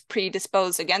those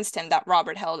predisposed against him that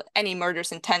Robert held any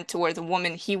murderous intent toward the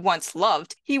woman he once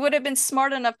loved, he would have been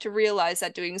smart enough to realize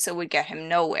that doing so would get him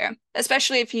nowhere,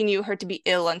 especially if he knew her to be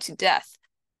ill unto death.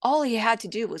 All he had to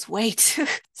do was wait.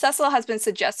 Cecil has been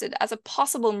suggested as a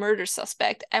possible murder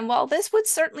suspect, and while this would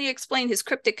certainly explain his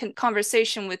cryptic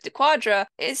conversation with de Quadra,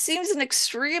 it seems an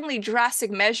extremely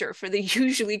drastic measure for the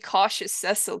usually cautious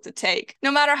Cecil to take,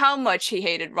 no matter how much he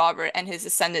hated Robert and his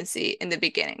ascendancy in the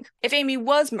beginning. If Amy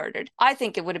was murdered, I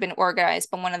think it would have been organized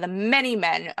by one of the many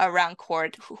men around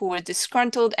court who were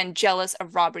disgruntled and jealous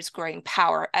of Robert's growing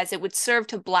power, as it would serve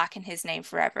to blacken his name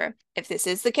forever. If this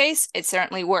is the case, it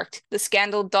certainly worked. The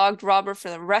scandal dogged Robert for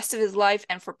the rest of his life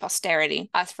and for posterity.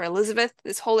 As for Elizabeth,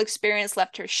 this whole experience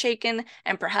left her shaken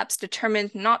and perhaps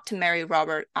determined not to marry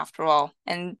Robert after all.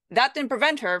 And that didn't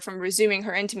prevent her from resuming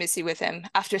her intimacy with him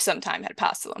after some time had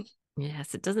passed to them.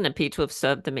 Yes, it doesn't appear to have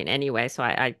served them in any way. So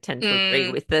I tend to agree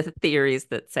with the theories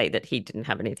that say that he didn't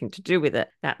have anything to do with it.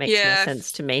 That makes more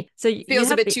sense to me. So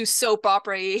feels a bit too soap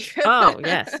opera-y. Oh,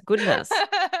 yes. Goodness.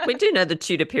 We do know the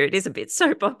Tudor period is a bit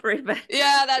soap opera, but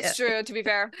yeah, that's true, to be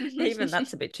fair. Even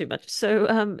that's a bit too much.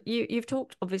 So you've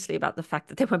talked obviously about the fact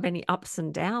that there were many ups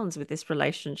and downs with this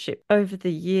relationship over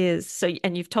the years. So,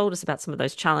 and you've told us about some of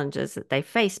those challenges that they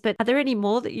faced, but are there any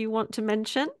more that you want to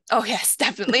mention? Oh, yes,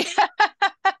 definitely.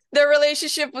 Their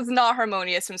relationship was not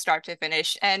harmonious from start to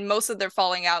finish, and most of their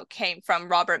falling out came from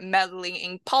Robert meddling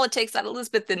in politics that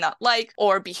Elizabeth did not like,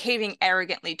 or behaving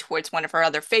arrogantly towards one of her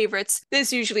other favorites.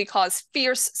 This usually caused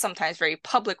fierce, sometimes very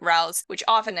public rows, which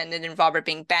often ended in Robert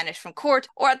being banished from court,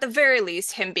 or at the very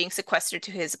least, him being sequestered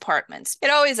to his apartments. It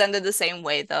always ended the same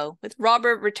way, though, with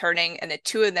Robert returning and the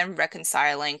two of them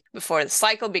reconciling, before the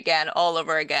cycle began all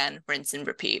over again, rinse and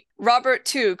repeat. Robert,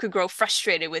 too, could grow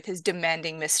frustrated with his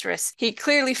demanding mistress. He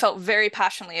clearly felt very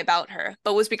passionately about her,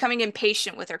 but was becoming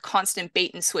impatient with her constant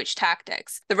bait-and-switch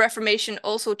tactics. The Reformation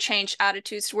also changed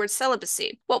attitudes towards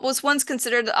celibacy. What was once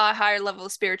considered a higher level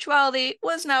of spirituality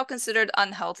was now considered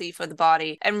unhealthy for the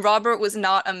body, and Robert was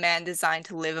not a man designed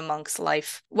to live amongst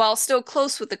life. While still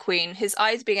close with the Queen, his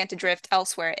eyes began to drift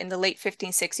elsewhere in the late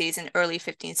 1560s and early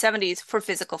 1570s for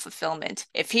physical fulfillment.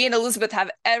 If he and Elizabeth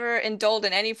have ever indulged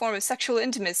in any form of sexual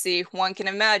intimacy, one can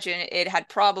imagine it had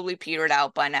probably petered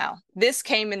out by now. This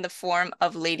came in the form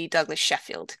of Lady Douglas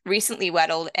Sheffield, recently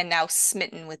wedded and now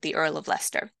smitten with the Earl of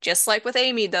Leicester. Just like with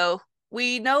Amy, though,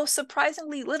 we know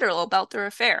surprisingly little about their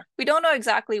affair. We don't know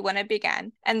exactly when it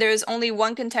began, and there is only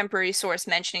one contemporary source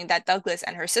mentioning that Douglas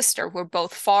and her sister were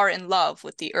both far in love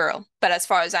with the Earl. But as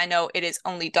far as I know, it is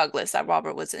only Douglas that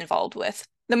Robert was involved with.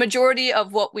 The majority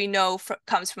of what we know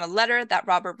comes from a letter that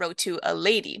Robert wrote to a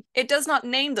lady. It does not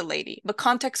name the lady, but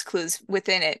context clues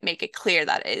within it make it clear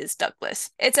that it is Douglas.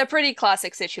 It's a pretty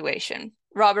classic situation.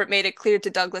 Robert made it clear to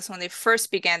Douglas when they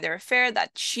first began their affair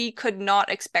that she could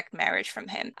not expect marriage from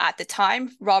him. At the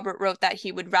time, Robert wrote that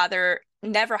he would rather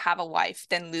never have a wife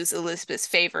than lose Elizabeth's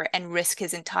favor and risk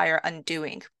his entire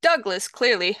undoing. Douglas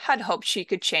clearly had hoped she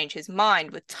could change his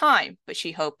mind with time, but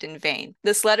she hoped in vain.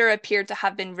 This letter appeared to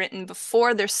have been written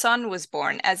before their son was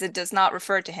born, as it does not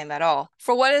refer to him at all.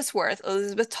 For what it's worth,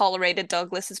 Elizabeth tolerated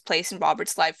Douglas's place in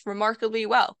Robert's life remarkably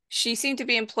well. She seemed to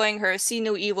be employing her see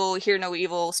no evil, hear no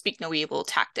evil, speak no evil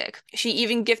tactic. She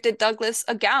even gifted Douglas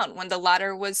a gown when the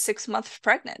latter was 6 months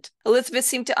pregnant. Elizabeth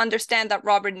seemed to understand that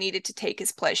Robert needed to take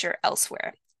his pleasure elsewhere.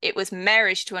 It was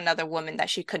marriage to another woman that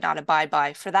she could not abide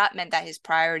by, for that meant that his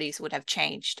priorities would have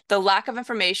changed. The lack of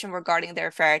information regarding their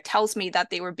affair tells me that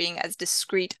they were being as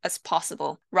discreet as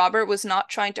possible. Robert was not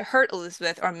trying to hurt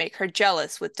Elizabeth or make her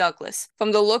jealous with Douglas.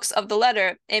 From the looks of the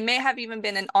letter, it may have even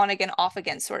been an on-again,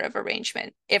 off-again sort of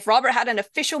arrangement. If Robert had an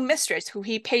official mistress who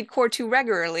he paid court to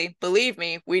regularly, believe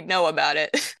me, we'd know about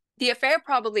it. The affair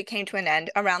probably came to an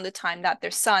end around the time that their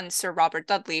son, Sir Robert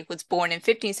Dudley, was born in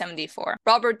 1574.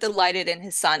 Robert delighted in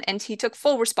his son, and he took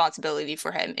full responsibility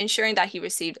for him, ensuring that he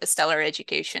received a stellar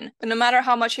education. But no matter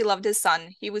how much he loved his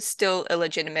son, he was still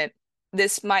illegitimate.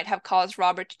 This might have caused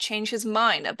Robert to change his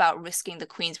mind about risking the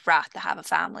Queen's wrath to have a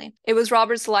family. It was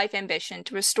Robert's life ambition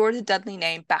to restore the Dudley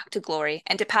name back to glory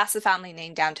and to pass the family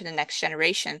name down to the next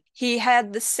generation. He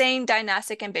had the same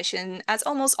dynastic ambition as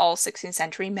almost all 16th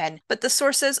century men, but the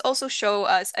sources also show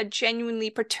us a genuinely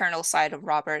paternal side of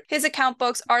Robert. His account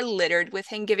books are littered with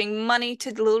him giving money to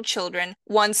little children,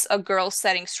 once a girl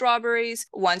setting strawberries,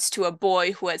 once to a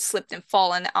boy who had slipped and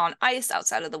fallen on ice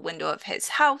outside of the window of his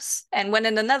house, and when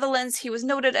in the Netherlands, he was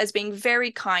noted as being very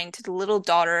kind to the little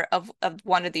daughter of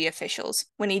one of the officials.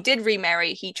 When he did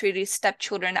remarry, he treated his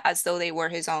stepchildren as though they were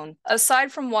his own.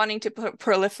 Aside from wanting to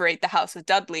proliferate the House of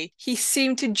Dudley, he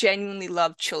seemed to genuinely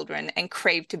love children and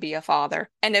craved to be a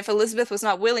father. And if Elizabeth was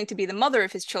not willing to be the mother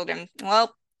of his children,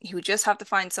 well, he would just have to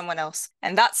find someone else.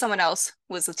 And that someone else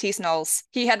was Lettice Knowles.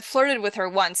 He had flirted with her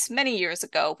once, many years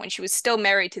ago, when she was still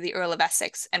married to the Earl of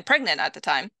Essex, and pregnant at the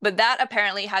time. But that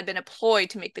apparently had been a ploy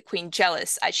to make the Queen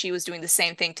jealous, as she was doing the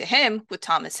same thing to him with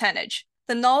Thomas Heneage.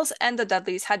 The Knowles and the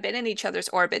Dudleys had been in each other's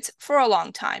orbits for a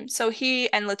long time, so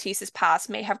he and Lettice's paths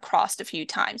may have crossed a few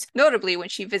times, notably when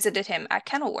she visited him at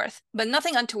Kenilworth. But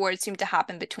nothing untoward seemed to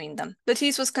happen between them.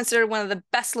 Lettice was considered one of the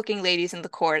best-looking ladies in the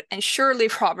court, and surely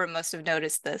Robert must have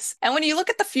noticed this. And when you look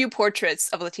at the few portraits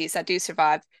of Lettice that do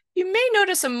survive, you may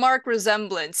notice a marked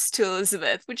resemblance to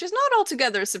Elizabeth, which is not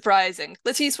altogether surprising.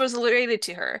 Lettice was related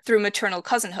to her through maternal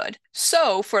cousinhood.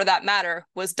 So, for that matter,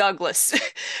 was Douglas.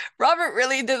 Robert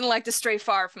really didn't like to stray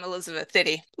far from Elizabeth, did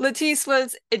he? Lettice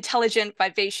was intelligent,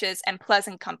 vivacious, and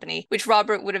pleasant company, which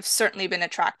Robert would have certainly been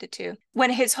attracted to.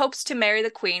 When his hopes to marry the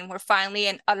Queen were finally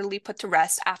and utterly put to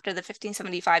rest after the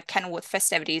 1575 Kenilworth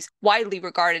festivities, widely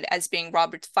regarded as being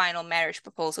Robert's final marriage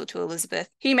proposal to Elizabeth,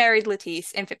 he married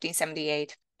Lettice in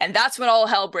 1578. And that's when all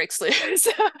hell breaks loose.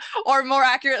 Or more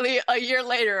accurately, a year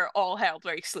later, all hell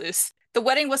breaks loose. The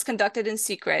wedding was conducted in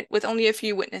secret, with only a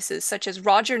few witnesses, such as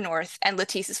Roger North and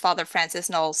Letitia's father, Francis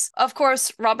Knowles. Of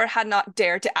course, Robert had not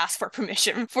dared to ask for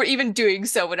permission, for even doing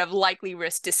so would have likely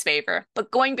risked disfavor.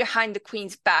 But going behind the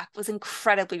Queen's back was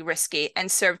incredibly risky and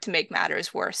served to make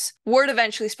matters worse. Word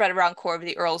eventually spread around court of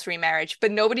the Earl's remarriage,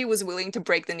 but nobody was willing to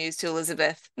break the news to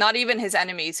Elizabeth, not even his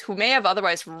enemies, who may have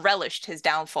otherwise relished his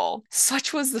downfall.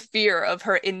 Such was the fear of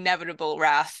her inevitable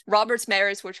wrath. Robert's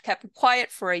marriage was kept quiet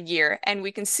for a year, and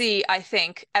we can see, I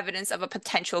think, evidence of a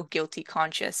potential guilty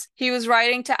conscience. He was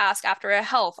writing to ask after her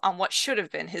health on what should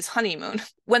have been his honeymoon.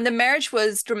 When the marriage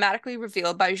was dramatically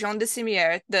revealed by Jean de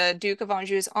Simière, the Duke of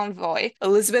Anjou's envoy,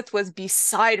 Elizabeth was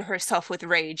beside herself with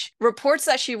rage. Reports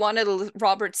that she wanted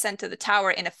Robert sent to the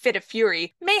Tower in a fit of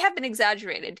fury may have been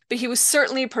exaggerated, but he was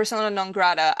certainly persona non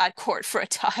grata at court for a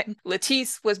time.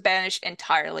 Lettice was banished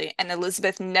entirely, and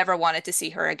Elizabeth never wanted to see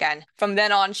her again. From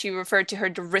then on, she referred to her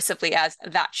derisively as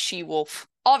that she-wolf.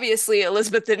 Obviously,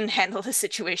 Elizabeth didn't handle the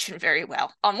situation very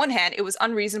well. On one hand, it was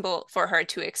unreasonable for her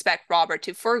to expect Robert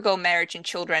to forego marriage and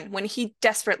children when he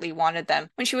desperately wanted them,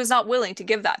 when she was not willing to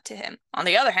give that to him. On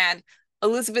the other hand,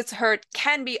 Elizabeth's hurt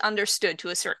can be understood to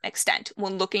a certain extent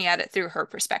when looking at it through her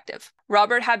perspective.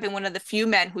 Robert had been one of the few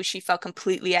men who she felt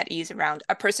completely at ease around,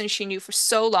 a person she knew for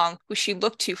so long, who she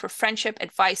looked to for friendship,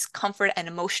 advice, comfort, and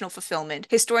emotional fulfillment.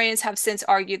 Historians have since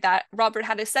argued that Robert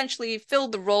had essentially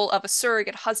filled the role of a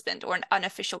surrogate husband or an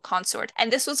unofficial consort,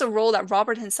 and this was a role that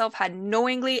Robert himself had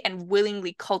knowingly and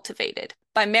willingly cultivated.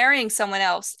 By marrying someone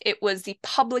else, it was the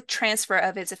public transfer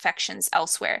of his affections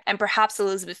elsewhere, and perhaps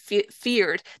Elizabeth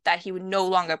feared that he would no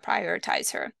longer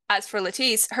prioritize her. As for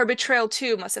Lettice, her betrayal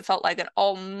too must have felt like an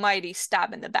almighty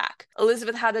stab in the back.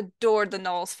 Elizabeth had adored the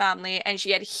Knowles family, and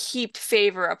she had heaped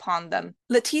favor upon them.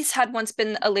 Lettice had once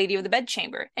been a lady of the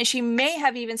bedchamber, and she may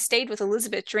have even stayed with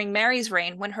Elizabeth during Mary's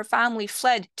reign when her family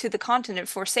fled to the continent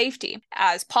for safety,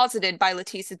 as posited by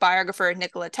Lettice's biographer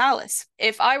Nicola Tallis.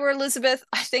 If I were Elizabeth,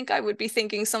 I think I would be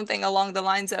thinking something along the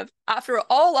lines of, after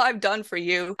all I've done for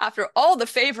you, after all the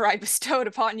favor I bestowed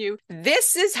upon you,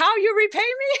 this is how you repay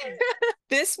me?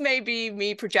 This may be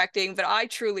me projecting, but I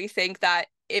truly think that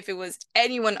if it was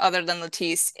anyone other than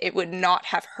Lettice, it would not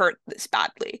have hurt this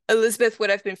badly. Elizabeth would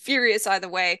have been furious either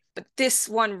way, but this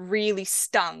one really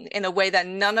stung in a way that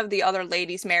none of the other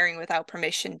ladies marrying without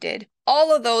permission did.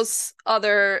 All of those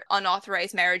other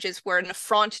unauthorized marriages were an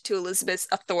affront to Elizabeth's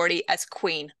authority as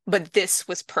queen, but this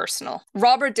was personal.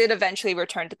 Robert did eventually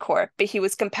return to court, but he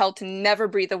was compelled to never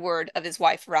breathe a word of his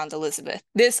wife around Elizabeth.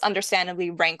 This understandably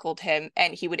rankled him,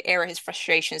 and he would air his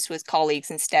frustrations to his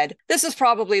colleagues instead. This was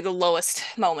probably the lowest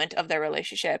moment of their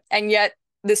relationship, and yet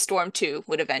this storm, too,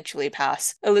 would eventually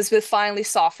pass. Elizabeth finally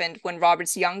softened when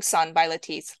Robert's young son by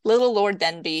Lettice, little Lord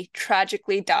Denbigh,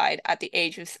 tragically died at the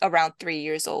age of around 3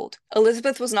 years old.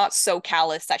 Elizabeth was not so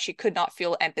callous that she could not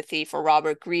feel empathy for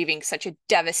Robert grieving such a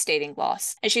devastating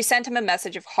loss, and she sent him a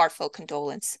message of heartfelt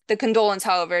condolence. The condolence,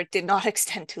 however, did not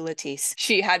extend to Lettice.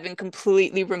 She had been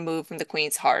completely removed from the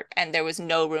Queen's heart, and there was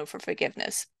no room for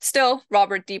forgiveness. Still,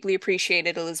 Robert deeply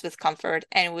appreciated Elizabeth's comfort,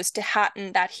 and it was to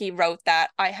Hatton that he wrote that,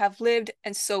 "I have lived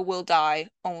and so will die,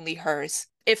 only hers."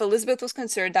 If Elizabeth was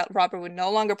concerned that Robert would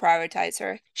no longer prioritize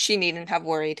her, she needn't have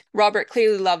worried. Robert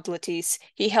clearly loved Lettice.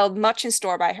 He held much in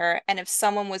store by her, and if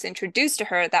someone was introduced to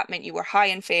her, that meant you were high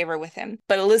in favor with him.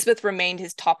 But Elizabeth remained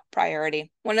his top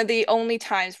priority. One of the only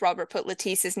times Robert put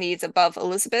Lettice's needs above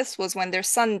Elizabeth's was when their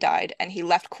son died, and he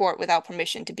left court without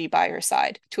permission to be by her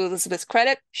side. To Elizabeth's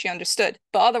credit, she understood.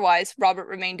 But otherwise, Robert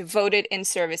remained devoted in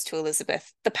service to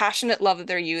Elizabeth. The passionate love of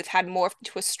their youth had morphed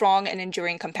into a strong and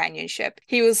enduring companionship.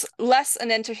 He was less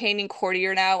an entertaining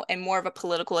courtier now and more of a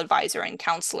political advisor and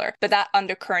counselor, but that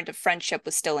undercurrent of friendship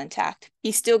was still intact.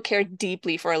 He still cared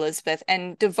deeply for Elizabeth,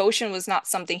 and devotion was not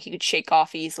something he could shake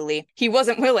off easily. He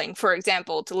wasn't willing, for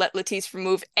example, to let Lettice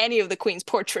remove any of the Queen's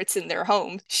portraits in their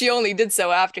home. She only did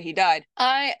so after he died.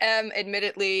 I am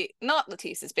admittedly not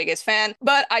Lettice's biggest fan,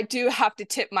 but I do have to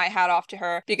tip my hat off to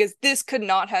her because this could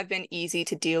not have been easy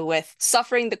to deal with.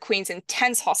 Suffering the Queen's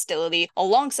intense hostility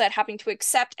alongside having to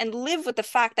accept and live with the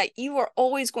fact that you are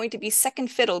always going to be second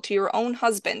fiddle to your own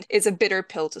husband is a bitter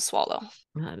pill to swallow.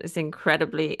 That is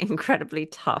incredibly, incredibly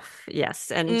tough.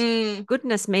 Yes. And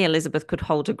goodness me, Elizabeth could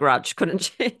hold a grudge,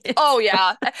 couldn't she? Oh,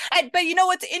 yeah. But you know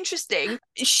what's interesting?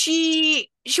 She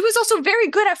was also very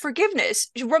good at forgiveness,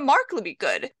 remarkably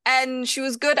good. And she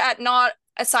was good at not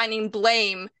assigning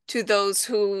blame to those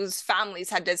whose families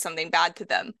had did something bad to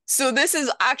them. So this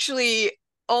is actually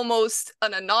almost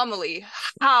an anomaly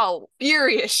how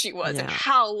furious she was and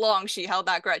how long she held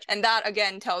that grudge. And that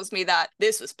again tells me that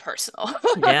this was personal.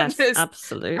 Yes, this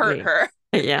absolutely. hurt her.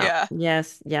 Yeah. Yeah.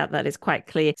 Yes. Yeah, that is quite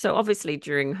clear. So obviously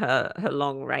during her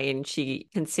long reign, she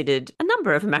considered a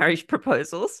number of marriage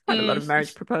proposals, quite a lot Mm. of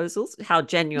marriage proposals. How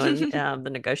genuine the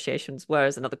negotiations were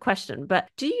is another question. But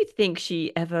do you think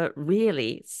she ever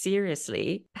really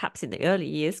seriously, perhaps in the early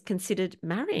years, considered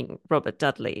marrying Robert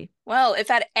Dudley? Well, if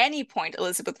at any point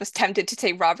Elizabeth was tempted to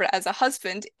take Robert as a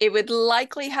husband, it would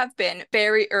likely have been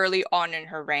very early on in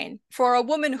her reign. For a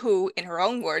woman who, in her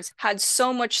own words, had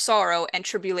so much sorrow and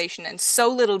tribulation and so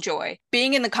little joy,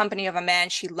 being in the company of a man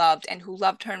she loved and who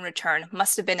loved her in return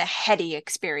must have been a heady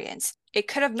experience. It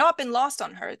could have not been lost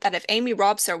on her that if Amy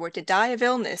Robsart were to die of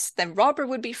illness, then Robert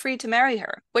would be free to marry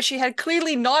her. What she had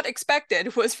clearly not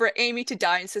expected was for Amy to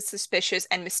die in such suspicious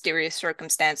and mysterious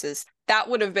circumstances. That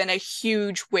would have been a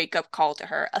huge wake-up call to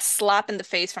her, a slap in the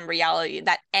face from reality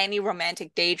that any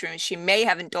romantic daydreams she may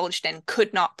have indulged in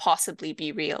could not possibly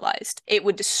be realized. It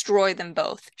would destroy them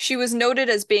both. She was noted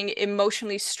as being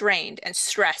emotionally strained and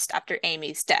stressed after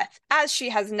Amy's death. As she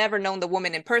has never known the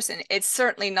woman in person, it's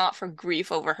certainly not for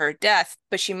grief over her death,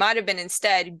 but she might have been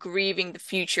instead grieving the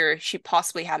future she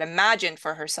possibly had imagined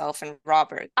for herself and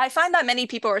Robert. I find that many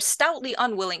people are stoutly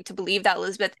unwilling to believe that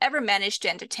Elizabeth ever managed to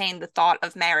entertain the thought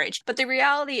of marriage, but the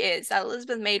reality is that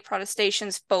Elizabeth made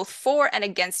protestations both for and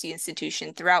against the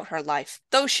institution throughout her life.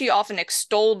 Though she often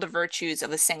extolled the virtues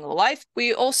of a single life,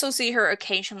 we also see her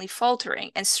occasionally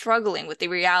faltering and struggling with the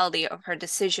reality of her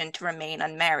decision to remain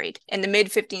unmarried. In the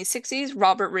mid-1560s,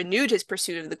 Robert renewed his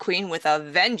pursuit of the Queen with a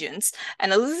vengeance,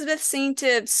 and Elizabeth seemed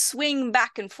to swing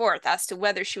back and forth as to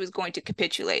whether she was going to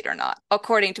capitulate or not.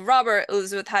 According to Robert,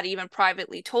 Elizabeth had even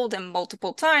privately told him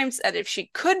multiple times that if she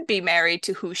could be married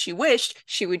to who she wished,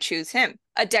 she would choose him.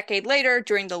 A decade later,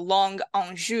 during the long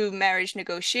Anjou marriage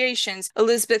negotiations,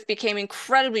 Elizabeth became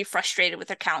incredibly frustrated with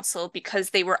her council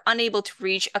because they were unable to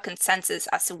reach a consensus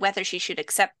as to whether she should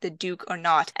accept the Duke or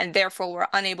not, and therefore were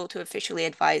unable to officially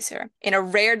advise her. In a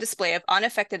rare display of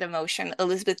unaffected emotion,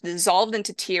 Elizabeth dissolved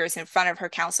into tears in front of her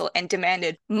council and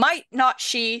demanded, might not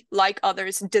she, like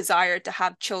others, desire to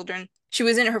have children? She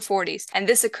was in her 40s, and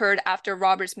this occurred after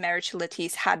Robert's marriage to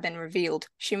Lettice had been revealed.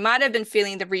 She might have been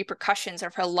feeling the repercussions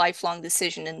of her lifelong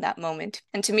decision in that moment.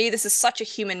 And to me, this is such a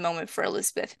human moment for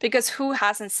Elizabeth, because who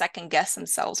hasn't second-guessed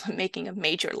themselves when making a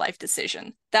major life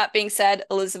decision? That being said,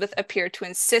 Elizabeth appeared to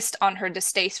insist on her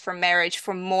distaste for marriage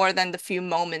for more than the few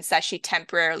moments that she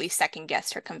temporarily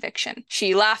second-guessed her conviction.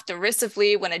 She laughed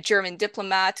derisively when a German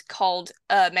diplomat called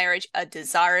marriage a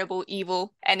desirable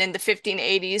evil, and in the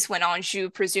 1580s, when Anjou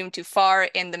presumed to far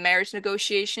in the marriage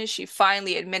negotiations, she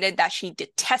finally admitted that she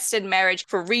detested marriage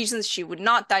for reasons she would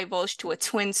not divulge to a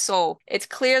twin soul. It's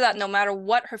clear that no matter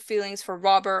what her feelings for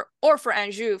Robert, or for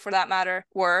Anjou for that matter,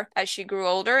 were, as she grew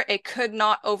older, it could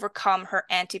not overcome her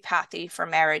antipathy for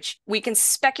marriage. We can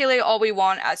speculate all we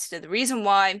want as to the reason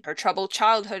why. Her troubled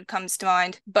childhood comes to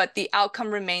mind, but the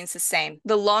outcome remains the same.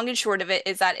 The long and short of it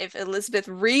is that if Elizabeth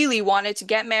really wanted to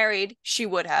get married, she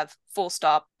would have. Full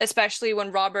stop. Especially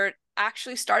when Robert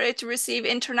actually started to receive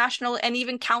international and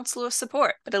even consular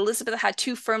support, but Elizabeth had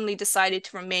too firmly decided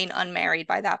to remain unmarried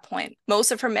by that point. Most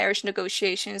of her marriage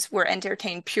negotiations were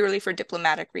entertained purely for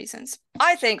diplomatic reasons.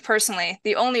 I think, personally,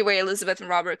 the only way Elizabeth and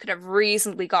Robert could have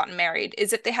reasonably gotten married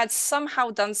is if they had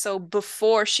somehow done so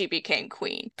before she became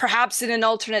queen. Perhaps in an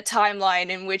alternate timeline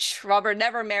in which Robert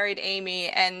never married Amy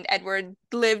and Edward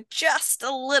lived just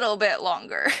a little bit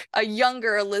longer. A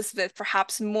younger Elizabeth,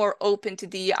 perhaps more open to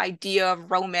the idea of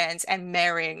romance and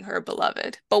marrying her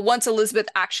beloved. But once Elizabeth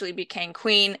actually became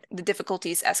queen, the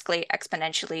difficulties escalate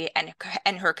exponentially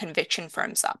and her conviction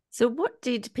firms up. So what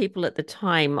did people at the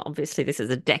time, obviously this is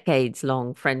a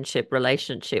decades-long friendship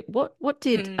relationship, what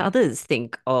did others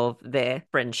think of their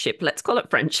friendship? Let's call it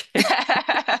friendship.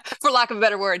 For lack of a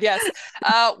better word, yes.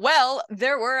 Well,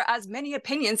 there were as many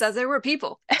opinions as there were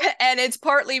people. And it's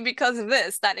partly because of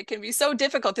this that it can be so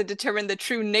difficult to determine the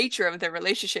true nature of their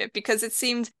relationship, because it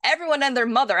seemed everyone and their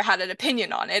mother had an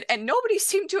opinion on it, and nobody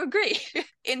seemed to agree.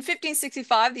 In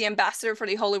 1565, the ambassador for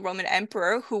the Holy Roman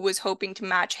Emperor, who was hoping to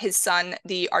match his son,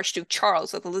 the Archduke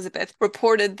Charles, with Elizabeth,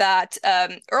 reported that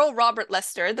Earl Robert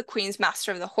Leicester, the Queen's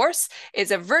Master of the Horse,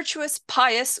 is a virtuous,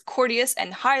 pious, courteous,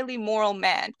 and highly moral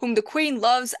man, whom the Queen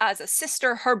loves as a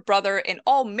sister, her brother, in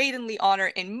all maidenly honor,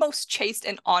 in most chaste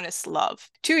and honest love.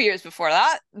 2 years before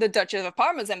that, the Duchess of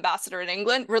Parma's ambassador in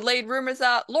England relayed rumors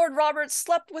that Lord Robert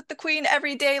slept with the Queen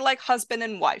every day like husband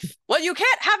and wife. Well, you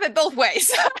can't have it both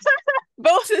ways.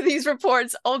 Both of these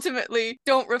reports ultimately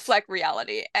don't reflect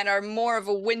reality and are more of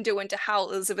a window into how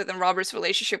Elizabeth and Robert's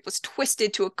relationship was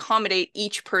twisted to accommodate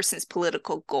each person's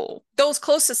political goal. Those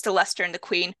closest to Leicester and the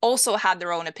Queen also had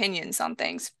their own opinions on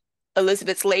things.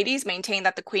 Elizabeth's ladies maintained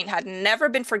that the Queen had never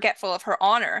been forgetful of her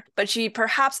honor, but she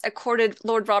perhaps accorded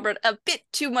Lord Robert a bit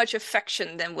too much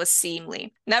affection than was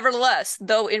seemly. Nevertheless,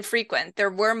 though infrequent, there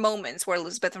were moments where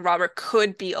Elizabeth and Robert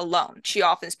could be alone. She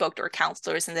often spoke to her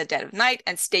counselors in the dead of night,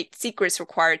 and state secrets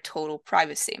required total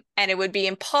privacy. And it would be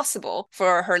impossible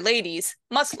for her ladies,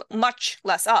 much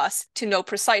less us, to know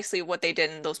precisely what they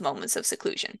did in those moments of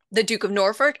seclusion. The Duke of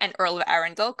Norfolk and Earl of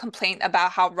Arundel complained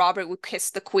about how Robert would kiss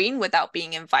the Queen without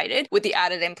being invited, with the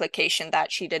added implication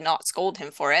that she did not scold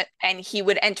him for it, and he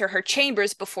would enter her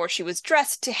chambers before she was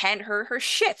dressed to hand her her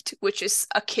shift, which is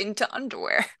akin to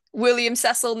underwear. William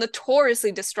Cecil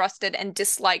notoriously distrusted and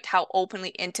disliked how openly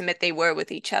intimate they were with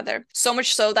each other, so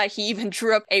much so that he even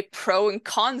drew up a pro and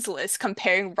cons list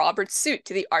comparing Robert's suit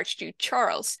to the Archduke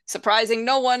Charles. Surprising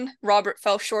no one, Robert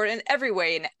fell short in every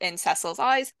way in Cecil's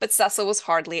eyes, but Cecil was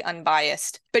hardly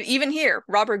unbiased. But even here,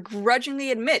 Robert grudgingly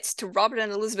admits to Robert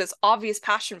and Elizabeth's obvious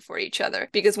passion for each other,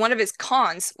 because one of his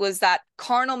cons was that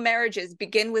carnal marriages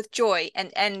begin with joy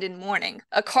and end in mourning.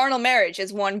 A carnal marriage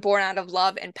is one born out of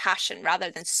love and passion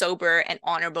rather than sober and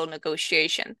honorable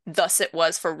negotiation. Thus it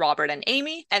was for Robert and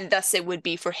Amy, and thus it would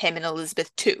be for him and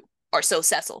Elizabeth too. Or so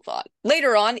Cecil thought.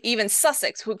 Later on, even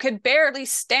Sussex, who could barely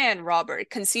stand Robert,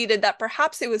 conceded that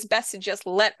perhaps it was best to just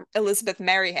let Elizabeth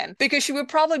marry him, because she would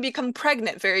probably become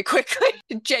pregnant very quickly.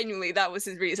 Genuinely, that was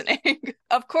his reasoning.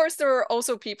 Of course, there were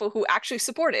also people who actually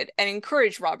supported and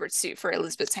encouraged Robert's suit for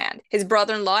Elizabeth's hand. His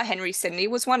brother-in-law, Henry Sidney,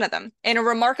 was one of them. In a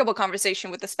remarkable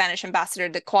conversation with the Spanish ambassador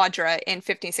de Quadra in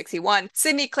 1561,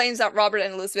 Sidney claims that Robert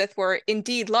and Elizabeth were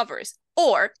indeed lovers,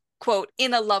 or quote,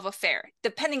 in a love affair,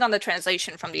 depending on the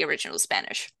translation from the original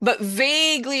Spanish, but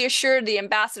vaguely assured the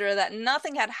ambassador that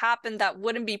nothing had happened that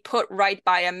wouldn't be put right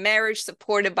by a marriage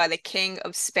supported by the King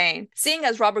of Spain. Seeing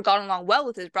as Robert got along well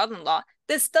with his brother-in-law,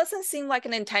 this doesn't seem like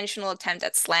an intentional attempt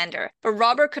at slander, but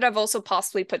Robert could have also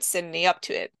possibly put Sidney up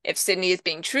to it. If Sidney is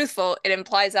being truthful, it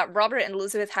implies that Robert and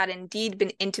Elizabeth had indeed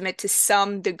been intimate to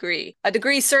some degree. A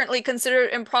degree certainly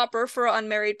considered improper for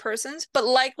unmarried persons, but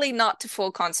likely not to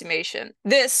full consummation.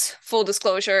 This, full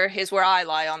disclosure, is where I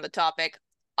lie on the topic.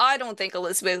 I don't think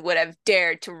Elizabeth would have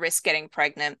dared to risk getting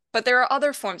pregnant, but there are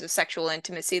other forms of sexual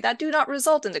intimacy that do not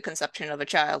result in the conception of a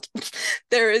child.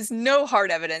 There is no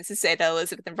hard evidence to say that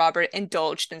Elizabeth and Robert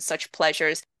indulged in such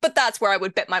pleasures, but that's where I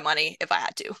would bet my money if I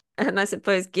had to. And I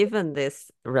suppose given this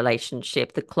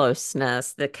relationship, the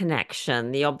closeness, the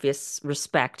connection, the obvious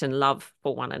respect and love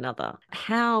for one another,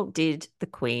 how did the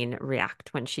Queen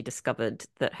react when she discovered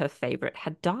that her favourite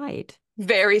had died?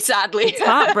 Very sadly. It's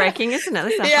heartbreaking, isn't it?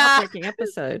 This is a heartbreaking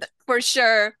episode. For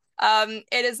sure.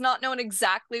 It is not known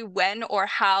exactly when or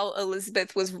how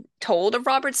Elizabeth was told of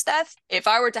Robert's death. If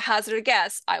I were to hazard a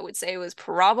guess, I would say it was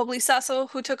probably Cecil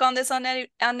who took on this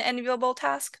unenviable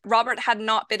task. Robert had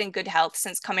not been in good health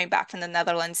since coming back from the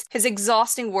Netherlands. His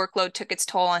exhausting workload took its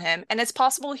toll on him, and it's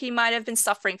possible he might have been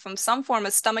suffering from some form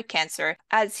of stomach cancer,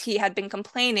 as he had been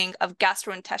complaining of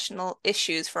gastrointestinal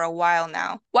issues for a while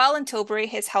now. While in Tilbury,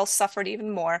 his health suffered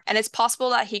even more, and it's possible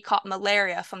that he caught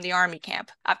malaria from the army camp.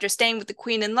 After staying with the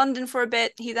Queen in London for a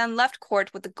bit, he then left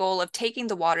court with the goal of taking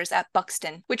the waters at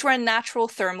Buxton, which were natural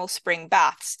thermal spring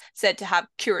baths, said to have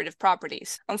curative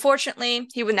properties. Unfortunately,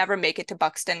 he would never make it to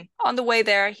Buxton. On the way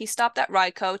there, he stopped at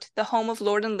Rycote, the home of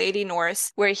Lord and Lady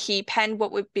Norris, where he penned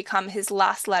what would become his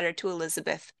last letter to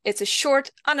Elizabeth. It's a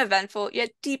short, uneventful,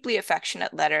 yet deeply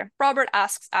affectionate letter. Robert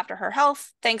asks after her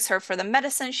health, thanks her for the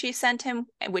medicine she sent him,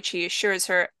 which he assures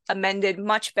her amended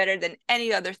much better than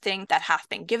any other thing that hath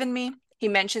been given me. He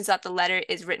mentions that the letter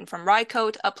is written from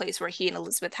Rycote, a place where he and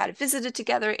Elizabeth had visited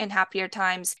together in happier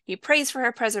times. He prays for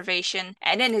her preservation,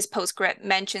 and in his postscript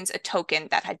mentions a token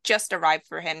that had just arrived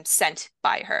for him, sent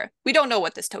by her. We don't know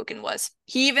what this token was.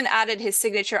 He even added his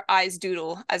signature Eyes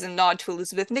Doodle as a nod to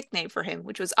Elizabeth's nickname for him,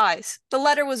 which was Eyes. The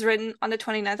letter was written on the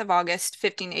 29th of August,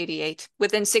 1588.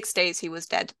 Within 6 days, he was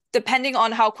dead. Depending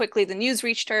on how quickly the news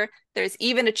reached her, there's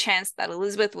even a chance that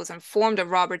Elizabeth was informed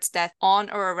of Robert's death on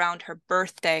or around her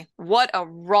birthday. What a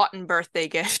rotten birthday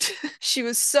gift. She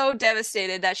was so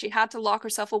devastated that she had to lock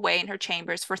herself away in her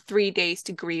chambers for 3 days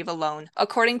to grieve alone.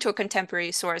 According to a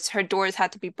contemporary source, her doors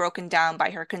had to be broken down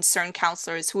by her concerned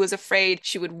counselors, who was afraid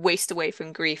she would waste away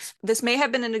from grief. This may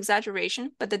have been an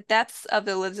exaggeration, but the depth of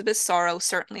Elizabeth's sorrow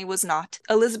certainly was not.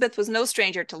 Elizabeth was no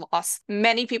stranger to loss.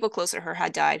 Many people close to her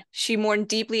had died. She mourned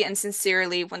deeply and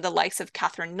sincerely when the likes of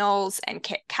Catherine Knowles and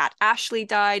Cat Ashley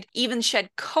died, even shed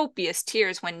copious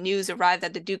tears when news arrived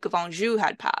that the Duke of Anjou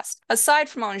had passed. Aside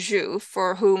from Anjou,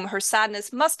 for whom her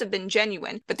sadness must have been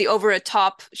genuine, but the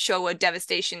over-the-top show of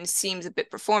devastation seems a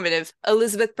bit performative,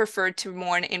 Elizabeth preferred to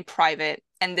mourn in private.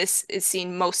 and this is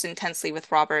seen most intensely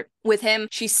with Robert. With him,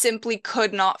 she simply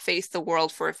could not face the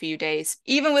world for a few days.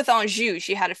 Even with Anjou,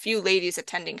 she had a few ladies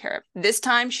attending her. This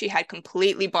time, she had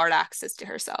completely barred access to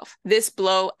herself. This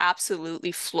blow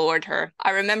absolutely floored her.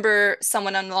 I remember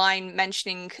someone online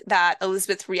mentioning that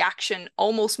Elizabeth's reaction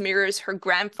almost mirrors her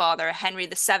grandfather, Henry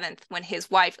VII, when his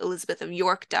wife, Elizabeth of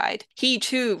York, died. He,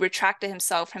 too, retracted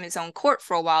himself from his own court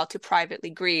for a while to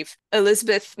privately grieve.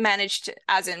 Elizabeth managed,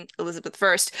 as in Elizabeth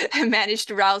I, managed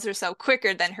to rouse herself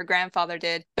quicker than her grandfather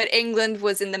did. But England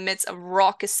was in the midst of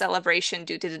raucous celebration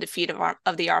due to the defeat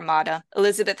of the Armada.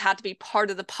 Elizabeth had to be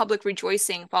part of the public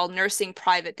rejoicing while nursing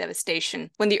private devastation.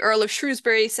 When the Earl of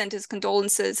Shrewsbury sent his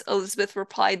condolences, Elizabeth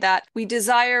replied that, "We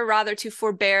desire rather to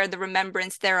forbear the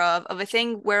remembrance thereof of a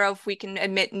thing whereof we can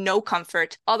admit no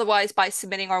comfort, otherwise by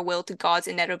submitting our will to God's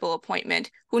inevitable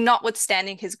appointment, who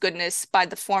notwithstanding his goodness by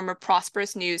the former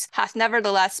prosperous news, hath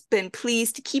nevertheless been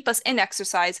pleased to keep us in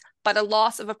exercise by the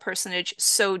loss of a personage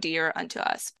so dear unto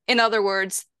us." In other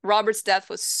words, Robert's death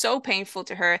was so painful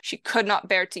to her, she could not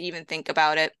bear to even think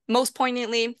about it. Most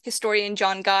poignantly, historian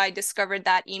John Guy discovered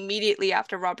that immediately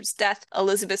after Robert's death,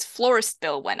 Elizabeth's florist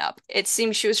bill went up. It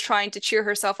seems she was trying to cheer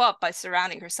herself up by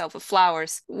surrounding herself with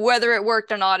flowers. Whether it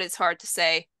worked or not is hard to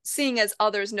say, seeing as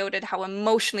others noted how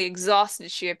emotionally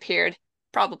exhausted she appeared.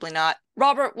 Probably not.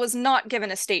 Robert was not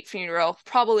given a state funeral,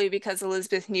 probably because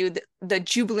Elizabeth knew the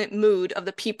jubilant mood of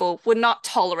the people would not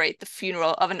tolerate the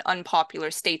funeral of an unpopular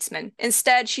statesman.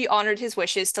 Instead, she honored his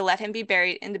wishes to let him be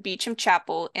buried in the Beauchamp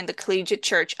Chapel in the Collegiate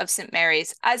Church of St.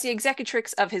 Mary's. As the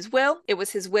executrix of his will, it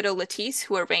was his widow Lettice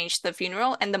who arranged the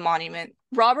funeral and the monument.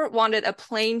 Robert wanted a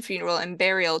plain funeral and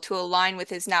burial to align with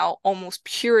his now almost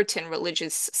Puritan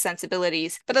religious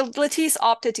sensibilities, but Lettice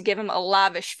opted to give him a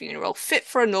lavish funeral fit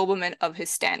for a nobleman of his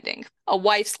standing. A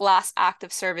wife's last act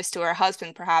of service to her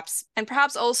husband, perhaps, and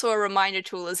perhaps also a reminder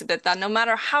to Elizabeth that no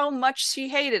matter how much she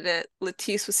hated it,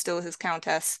 Lettice was still his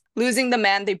countess. Losing the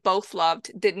man they both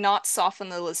loved did not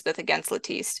soften Elizabeth against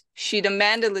Lettice. She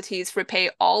demanded Lettice repay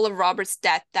all of Robert's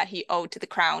debt that he owed to the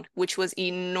crown, which was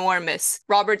enormous.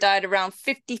 Robert died around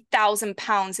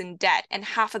 £50,000 in debt, and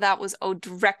half of that was owed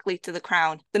directly to the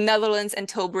crown. The Netherlands and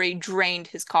Tilbury drained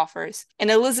his coffers. In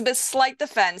Elizabeth's slight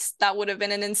defense, that would have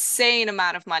been an insane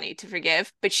amount of money to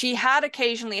forgive, but she had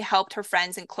occasionally helped her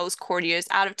friends and close courtiers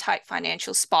out of tight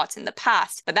financial spots in the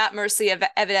past, but that mercy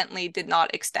evidently did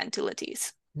not extend to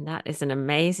Lettice. And that is an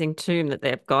amazing tomb that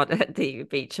they've got at the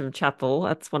Beauchamp Chapel.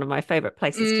 That's one of my favorite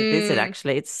places to visit,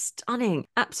 actually. It's stunning.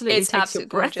 Absolutely takes your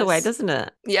breath away, doesn't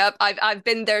it? Yep, I've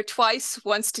been there twice,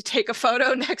 once to take a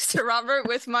photo next to Robert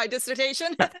with my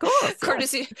dissertation. Of course.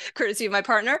 Courtesy of my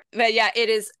partner. But yeah, it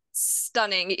is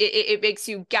stunning. It makes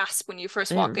you gasp when you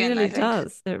first walk in. It really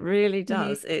does. It really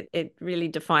does. It really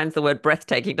defines the word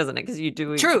breathtaking, doesn't it? Because you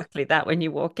do exactly that when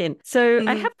you walk in. So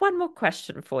I have one more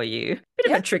question for you.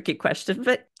 Bit of a tricky question,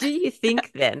 but do you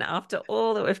think then, after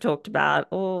all that we've talked about,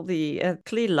 all the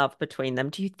clear love between them,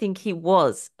 do you think he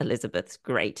was Elizabeth's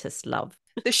greatest love?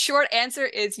 The short answer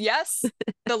is yes.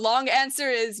 The long answer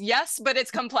is yes, but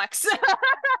it's complex.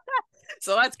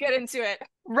 So let's get into it.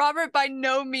 Robert by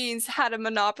no means had a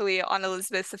monopoly on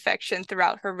Elizabeth's affection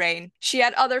throughout her reign. She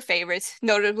had other favorites,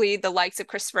 notably the likes of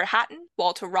Christopher Hatton,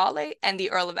 Walter Raleigh, and the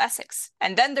Earl of Essex.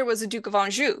 And then there was the Duke of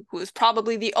Anjou, who was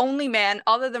probably the only man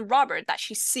other than Robert that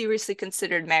she seriously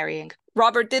considered marrying.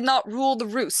 Robert did not rule the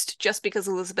roost just because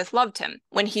Elizabeth loved him.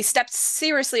 When he stepped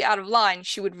seriously out of line,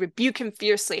 she would rebuke him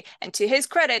fiercely, and to his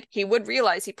credit, he would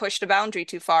realize he pushed a boundary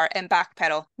too far and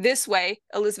backpedal. This way,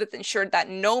 Elizabeth ensured that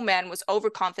no man was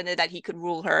overconfident that he could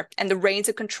rule her, and the reins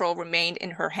of control remained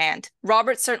in her hand.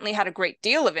 Robert certainly had a great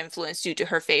deal of influence due to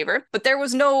her favor, but there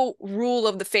was no rule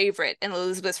of the favorite in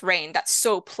Elizabeth's reign that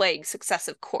so plagued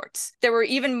successive courts. There were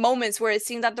even moments where it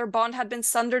seemed that their bond had been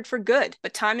sundered for good,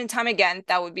 but time and time again,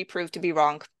 that would be proved to be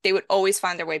wrong. They would always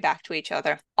find their way back to each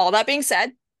other. All that being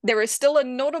said, there is still a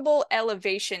notable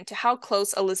elevation to how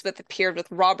close Elizabeth appeared with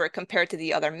Robert compared to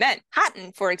the other men.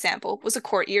 Hatton, for example, was a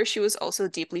courtier she was also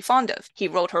deeply fond of. He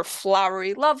wrote her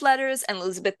flowery love letters, and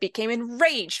Elizabeth became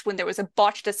enraged when there was a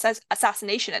botched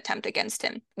assassination attempt against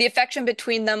him. The affection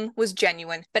between them was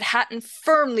genuine, but Hatton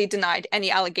firmly denied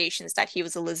any allegations that he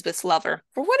was Elizabeth's lover.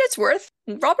 For what it's worth,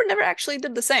 Robert never actually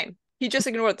did the same. He just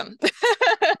ignored them.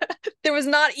 There was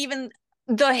not even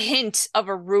the hint of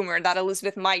a rumor that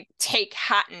Elizabeth might take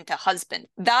Hatton to husband.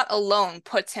 That alone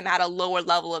puts him at a lower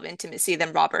level of intimacy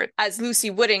than Robert. As Lucy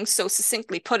Wooding so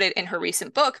succinctly put it in her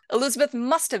recent book, Elizabeth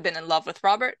must have been in love with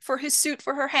Robert for his suit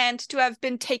for her hand to have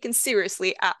been taken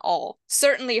seriously at all.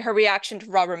 Certainly her reaction to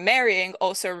Robert marrying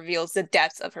also reveals the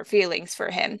depths of her feelings for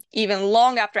him, even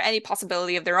long after any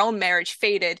possibility of their own marriage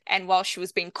faded and while she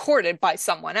was being courted by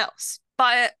someone else.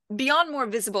 But Beyond more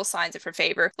visible signs of her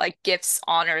favor, like gifts,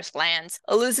 honors, lands,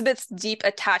 Elizabeth's deep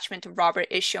attachment to Robert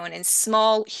is shown in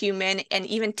small, human, and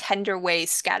even tender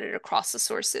ways scattered across the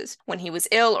sources. When he was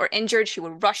ill or injured, she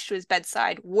would rush to his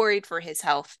bedside, worried for his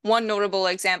health. One notable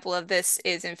example of this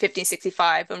is in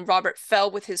 1565, when Robert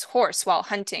fell with his horse while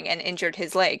hunting and injured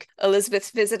his leg.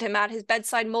 Elizabeth visited him at his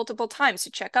bedside multiple times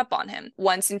to check up on him.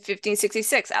 Once in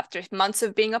 1566, after months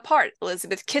of being apart,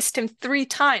 Elizabeth kissed him 3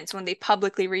 times when they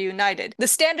publicly reunited. The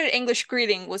standard English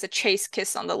greeting was a chaste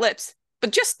kiss on the lips,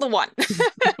 but just the one.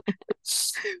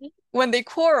 When they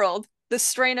quarreled, the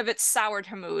strain of it soured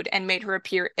her mood and made her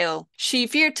appear ill. She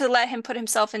feared to let him put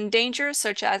himself in danger,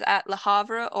 such as at Le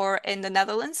Havre or in the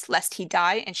Netherlands, lest he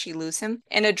die and she lose him.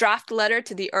 In a draft letter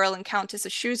to the Earl and Countess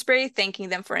of Shrewsbury, thanking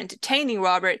them for entertaining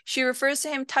Robert, she refers to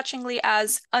him touchingly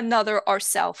as another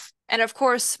ourself. And of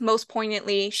course, most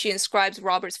poignantly, she inscribes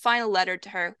Robert's final letter to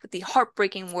her with the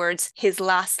heartbreaking words, his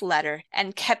last letter,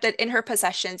 and kept it in her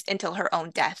possessions until her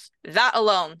own death. That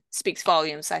alone speaks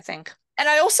volumes, I think. And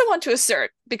I also want to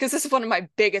assert, because this is one of my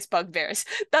biggest bugbears,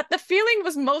 that the feeling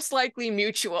was most likely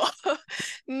mutual.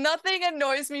 Nothing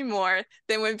annoys me more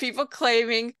than when people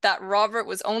claiming that Robert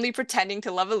was only pretending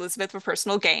to love Elizabeth for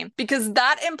personal gain, because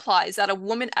that implies that a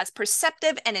woman as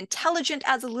perceptive and intelligent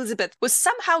as Elizabeth was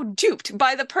somehow duped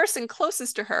by the person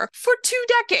closest to her for 2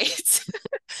 decades.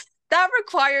 That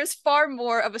requires far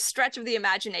more of a stretch of the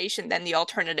imagination than the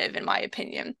alternative, in my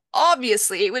opinion.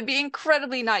 Obviously, it would be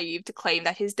incredibly naive to claim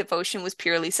that his devotion was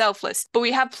purely selfless, but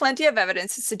we have plenty of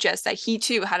evidence to suggest that he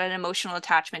too had an emotional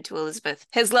attachment to Elizabeth.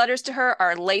 His letters to her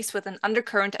are laced with an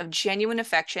undercurrent of genuine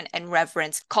affection and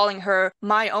reverence, calling her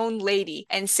my own lady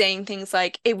and saying things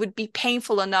like, it would be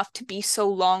painful enough to be so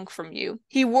long from you.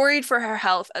 He worried for her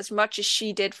health as much as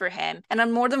she did for him, and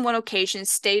on more than one occasion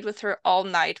stayed with her all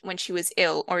night when she was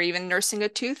ill or even nursing a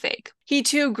toothache. He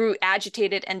too grew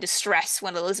agitated and distressed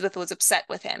when Elizabeth was upset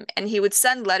with him, and he would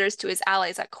send letters to his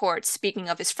allies at court speaking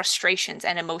of his frustrations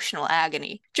and emotional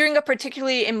agony. During a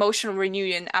particularly emotional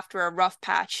reunion after a rough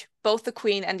patch, both the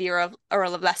Queen and the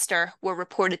Earl of Leicester were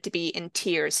reported to be in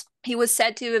tears. He was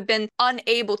said to have been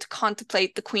unable to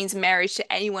contemplate the Queen's marriage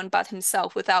to anyone but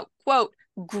himself without, quote,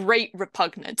 great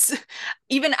repugnance.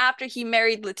 Even after he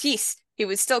married Lettice, he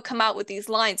would still come out with these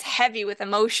lines heavy with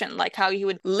emotion, like how he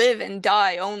would live and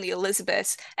die only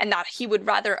Elizabeth's, and that he would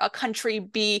rather a country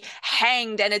be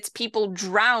hanged and its people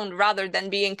drowned rather than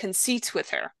be in conceits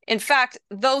with her. In fact,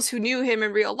 those who knew him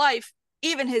in real life,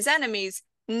 even his enemies,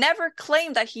 never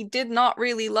claimed that he did not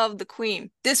really love the Queen.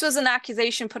 This was an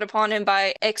accusation put upon him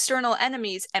by external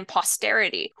enemies and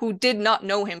posterity, who did not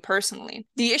know him personally.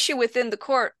 The issue within the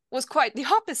court was quite the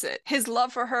opposite. His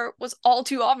love for her was all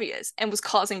too obvious and was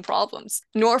causing problems.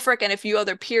 Norfolk and a few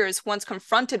other peers once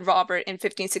confronted Robert in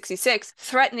 1566,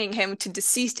 threatening him to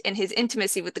desist in his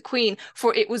intimacy with the Queen,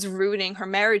 for it was ruining her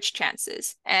marriage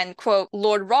chances. And, quote,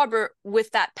 Lord Robert,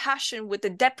 with that passion, with the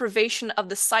deprivation of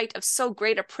the sight of so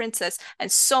great a princess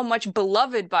and so much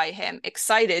beloved by him,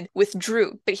 excited,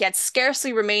 withdrew. But he had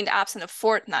scarcely remained absent a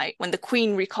fortnight when the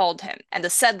Queen recalled him, and the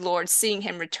said lord, seeing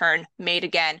him return, made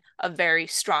again a very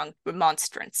strong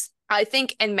remonstrance. I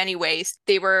think in many ways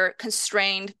they were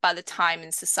constrained by the time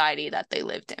and society that they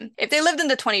lived in. If they lived in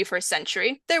the 21st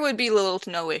century, there would be little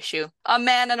to no issue. A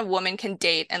man and a woman can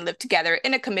date and live together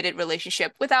in a committed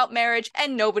relationship without marriage,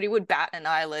 and nobody would bat an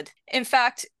eyelid. In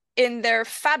fact, in their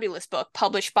fabulous book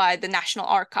published by the National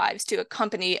Archives to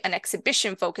accompany an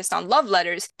exhibition focused on love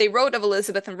letters, they wrote of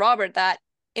Elizabeth and Robert that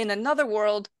in another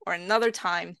world or another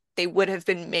time, they would have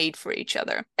been made for each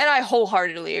other. And I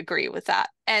wholeheartedly agree with that.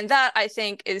 And that, I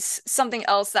think, is something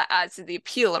else that adds to the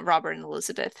appeal of Robert and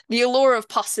Elizabeth. The allure of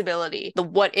possibility, the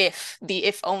what if, the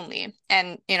if only.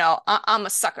 And, you know, I'm a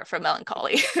sucker for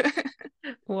melancholy.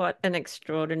 What an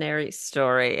extraordinary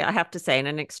story. I have to say, and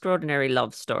an extraordinary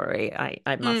love story,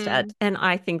 I must add. And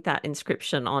I think that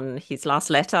inscription on his last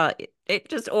letter, it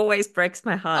just always breaks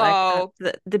my heart. Oh,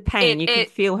 the pain, you can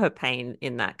feel her pain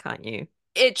in that, can't you?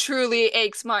 It truly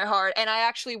aches my heart. And I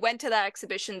actually went to that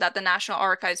exhibition that the National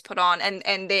Archives put on,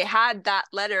 and they had that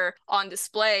letter on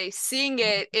display. Seeing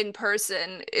it in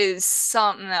person is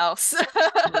something else.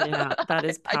 Yeah, that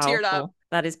is powerful. I teared up.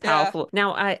 That is powerful. Yeah.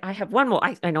 Now, I have one more.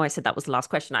 I know I said that was the last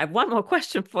question. I have one more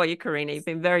question for you, Corina. You've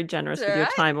been very generous with your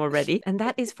time already. And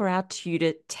that is for our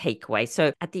Tudor takeaway.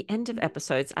 So at the end of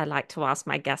episodes, I like to ask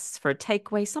my guests for a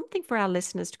takeaway, something for our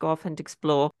listeners to go off and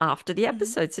explore after the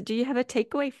episode. So do you have a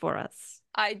takeaway for us?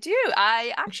 I do.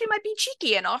 I actually might be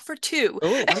cheeky and offer 2.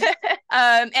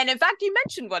 And in fact, you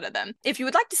mentioned one of them. If you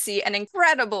would like to see an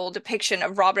incredible depiction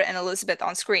of Robert and Elizabeth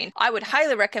on screen, I would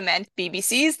highly recommend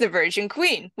BBC's The Virgin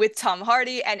Queen with Tom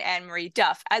Hardy and Anne-Marie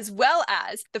Duff, as well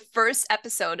as the first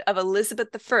episode of Elizabeth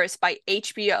I by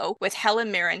HBO with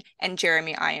Helen Mirren and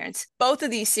Jeremy Irons. Both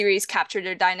of these series capture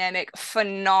their dynamic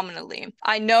phenomenally.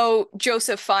 I know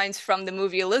Joseph Fiennes from the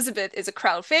movie Elizabeth is a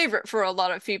crowd favorite for a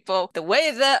lot of people. The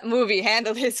way that movie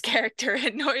handled his character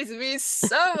annoys me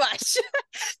so much.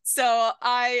 So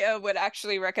I would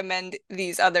actually recommend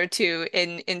these other two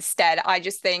instead. I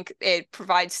just think it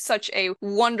provides such a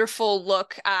wonderful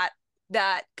look at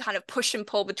that kind of push and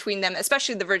pull between them,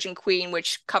 especially The Virgin Queen,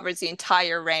 which covers the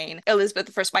entire reign. Elizabeth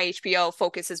I by HBO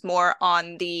focuses more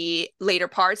on the later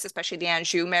parts, especially the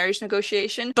Anjou marriage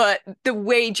negotiation. But the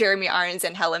way Jeremy Irons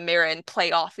and Helen Mirren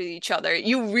play off of each other,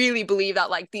 you really believe that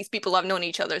like these people have known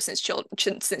each other since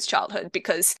childhood,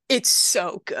 because it's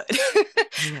so good.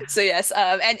 Yeah. So yes,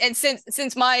 and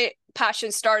since my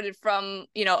passion started from,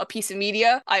 a piece of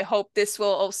media, I hope this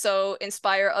will also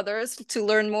inspire others to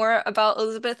learn more about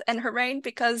Elizabeth and her reign,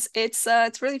 because it's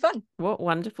really fun. What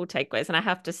wonderful takeaways. And I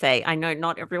have to say, I know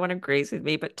not everyone agrees with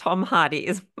me, but Tom Hardy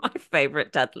is my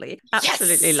favorite Dudley.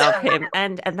 Absolutely love him.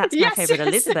 And that's my favorite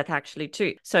Elizabeth actually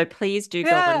too. So please do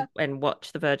go and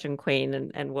watch The Virgin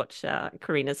Queen and watch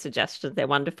Corina's suggestions. They're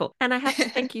wonderful. And I have to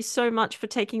thank you so much for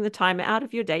taking the time out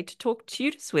of your day to talk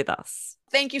Tudors with us.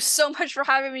 Thank you so much for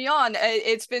having me on.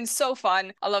 It's been so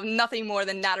fun. I love nothing more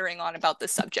than nattering on about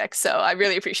this subject, so I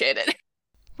really appreciate it.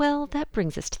 Well, that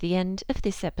brings us to the end of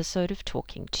this episode of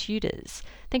Talking Tudors.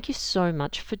 Thank you so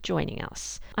much for joining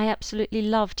us. I absolutely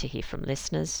love to hear from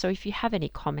listeners, so if you have any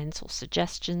comments or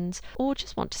suggestions, or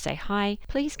just want to say hi,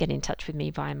 please get in touch with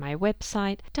me via my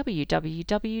website,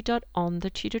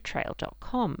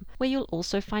 www.onthetudortrail.com, where you'll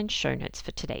also find show notes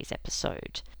for today's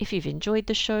episode. If you've enjoyed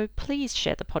the show, please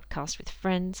share the podcast with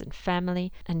friends and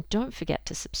family, and don't forget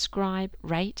to subscribe,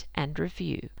 rate, and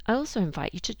review. I also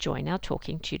invite you to join our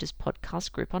Talking Tudors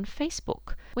podcast group on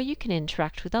Facebook, where you can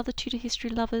interact with other Tudor history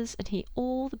lovers and hear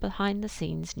all the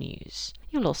behind-the-scenes news.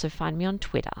 You'll also find me on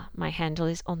Twitter. My handle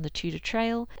is On The Tudor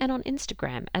Trail, and on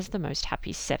Instagram as The Most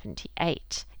Happy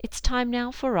 78. It's time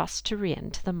now for us to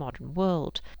re-enter the modern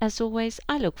world. As always,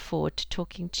 I look forward to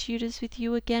talking Tudors with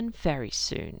you again very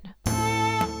soon.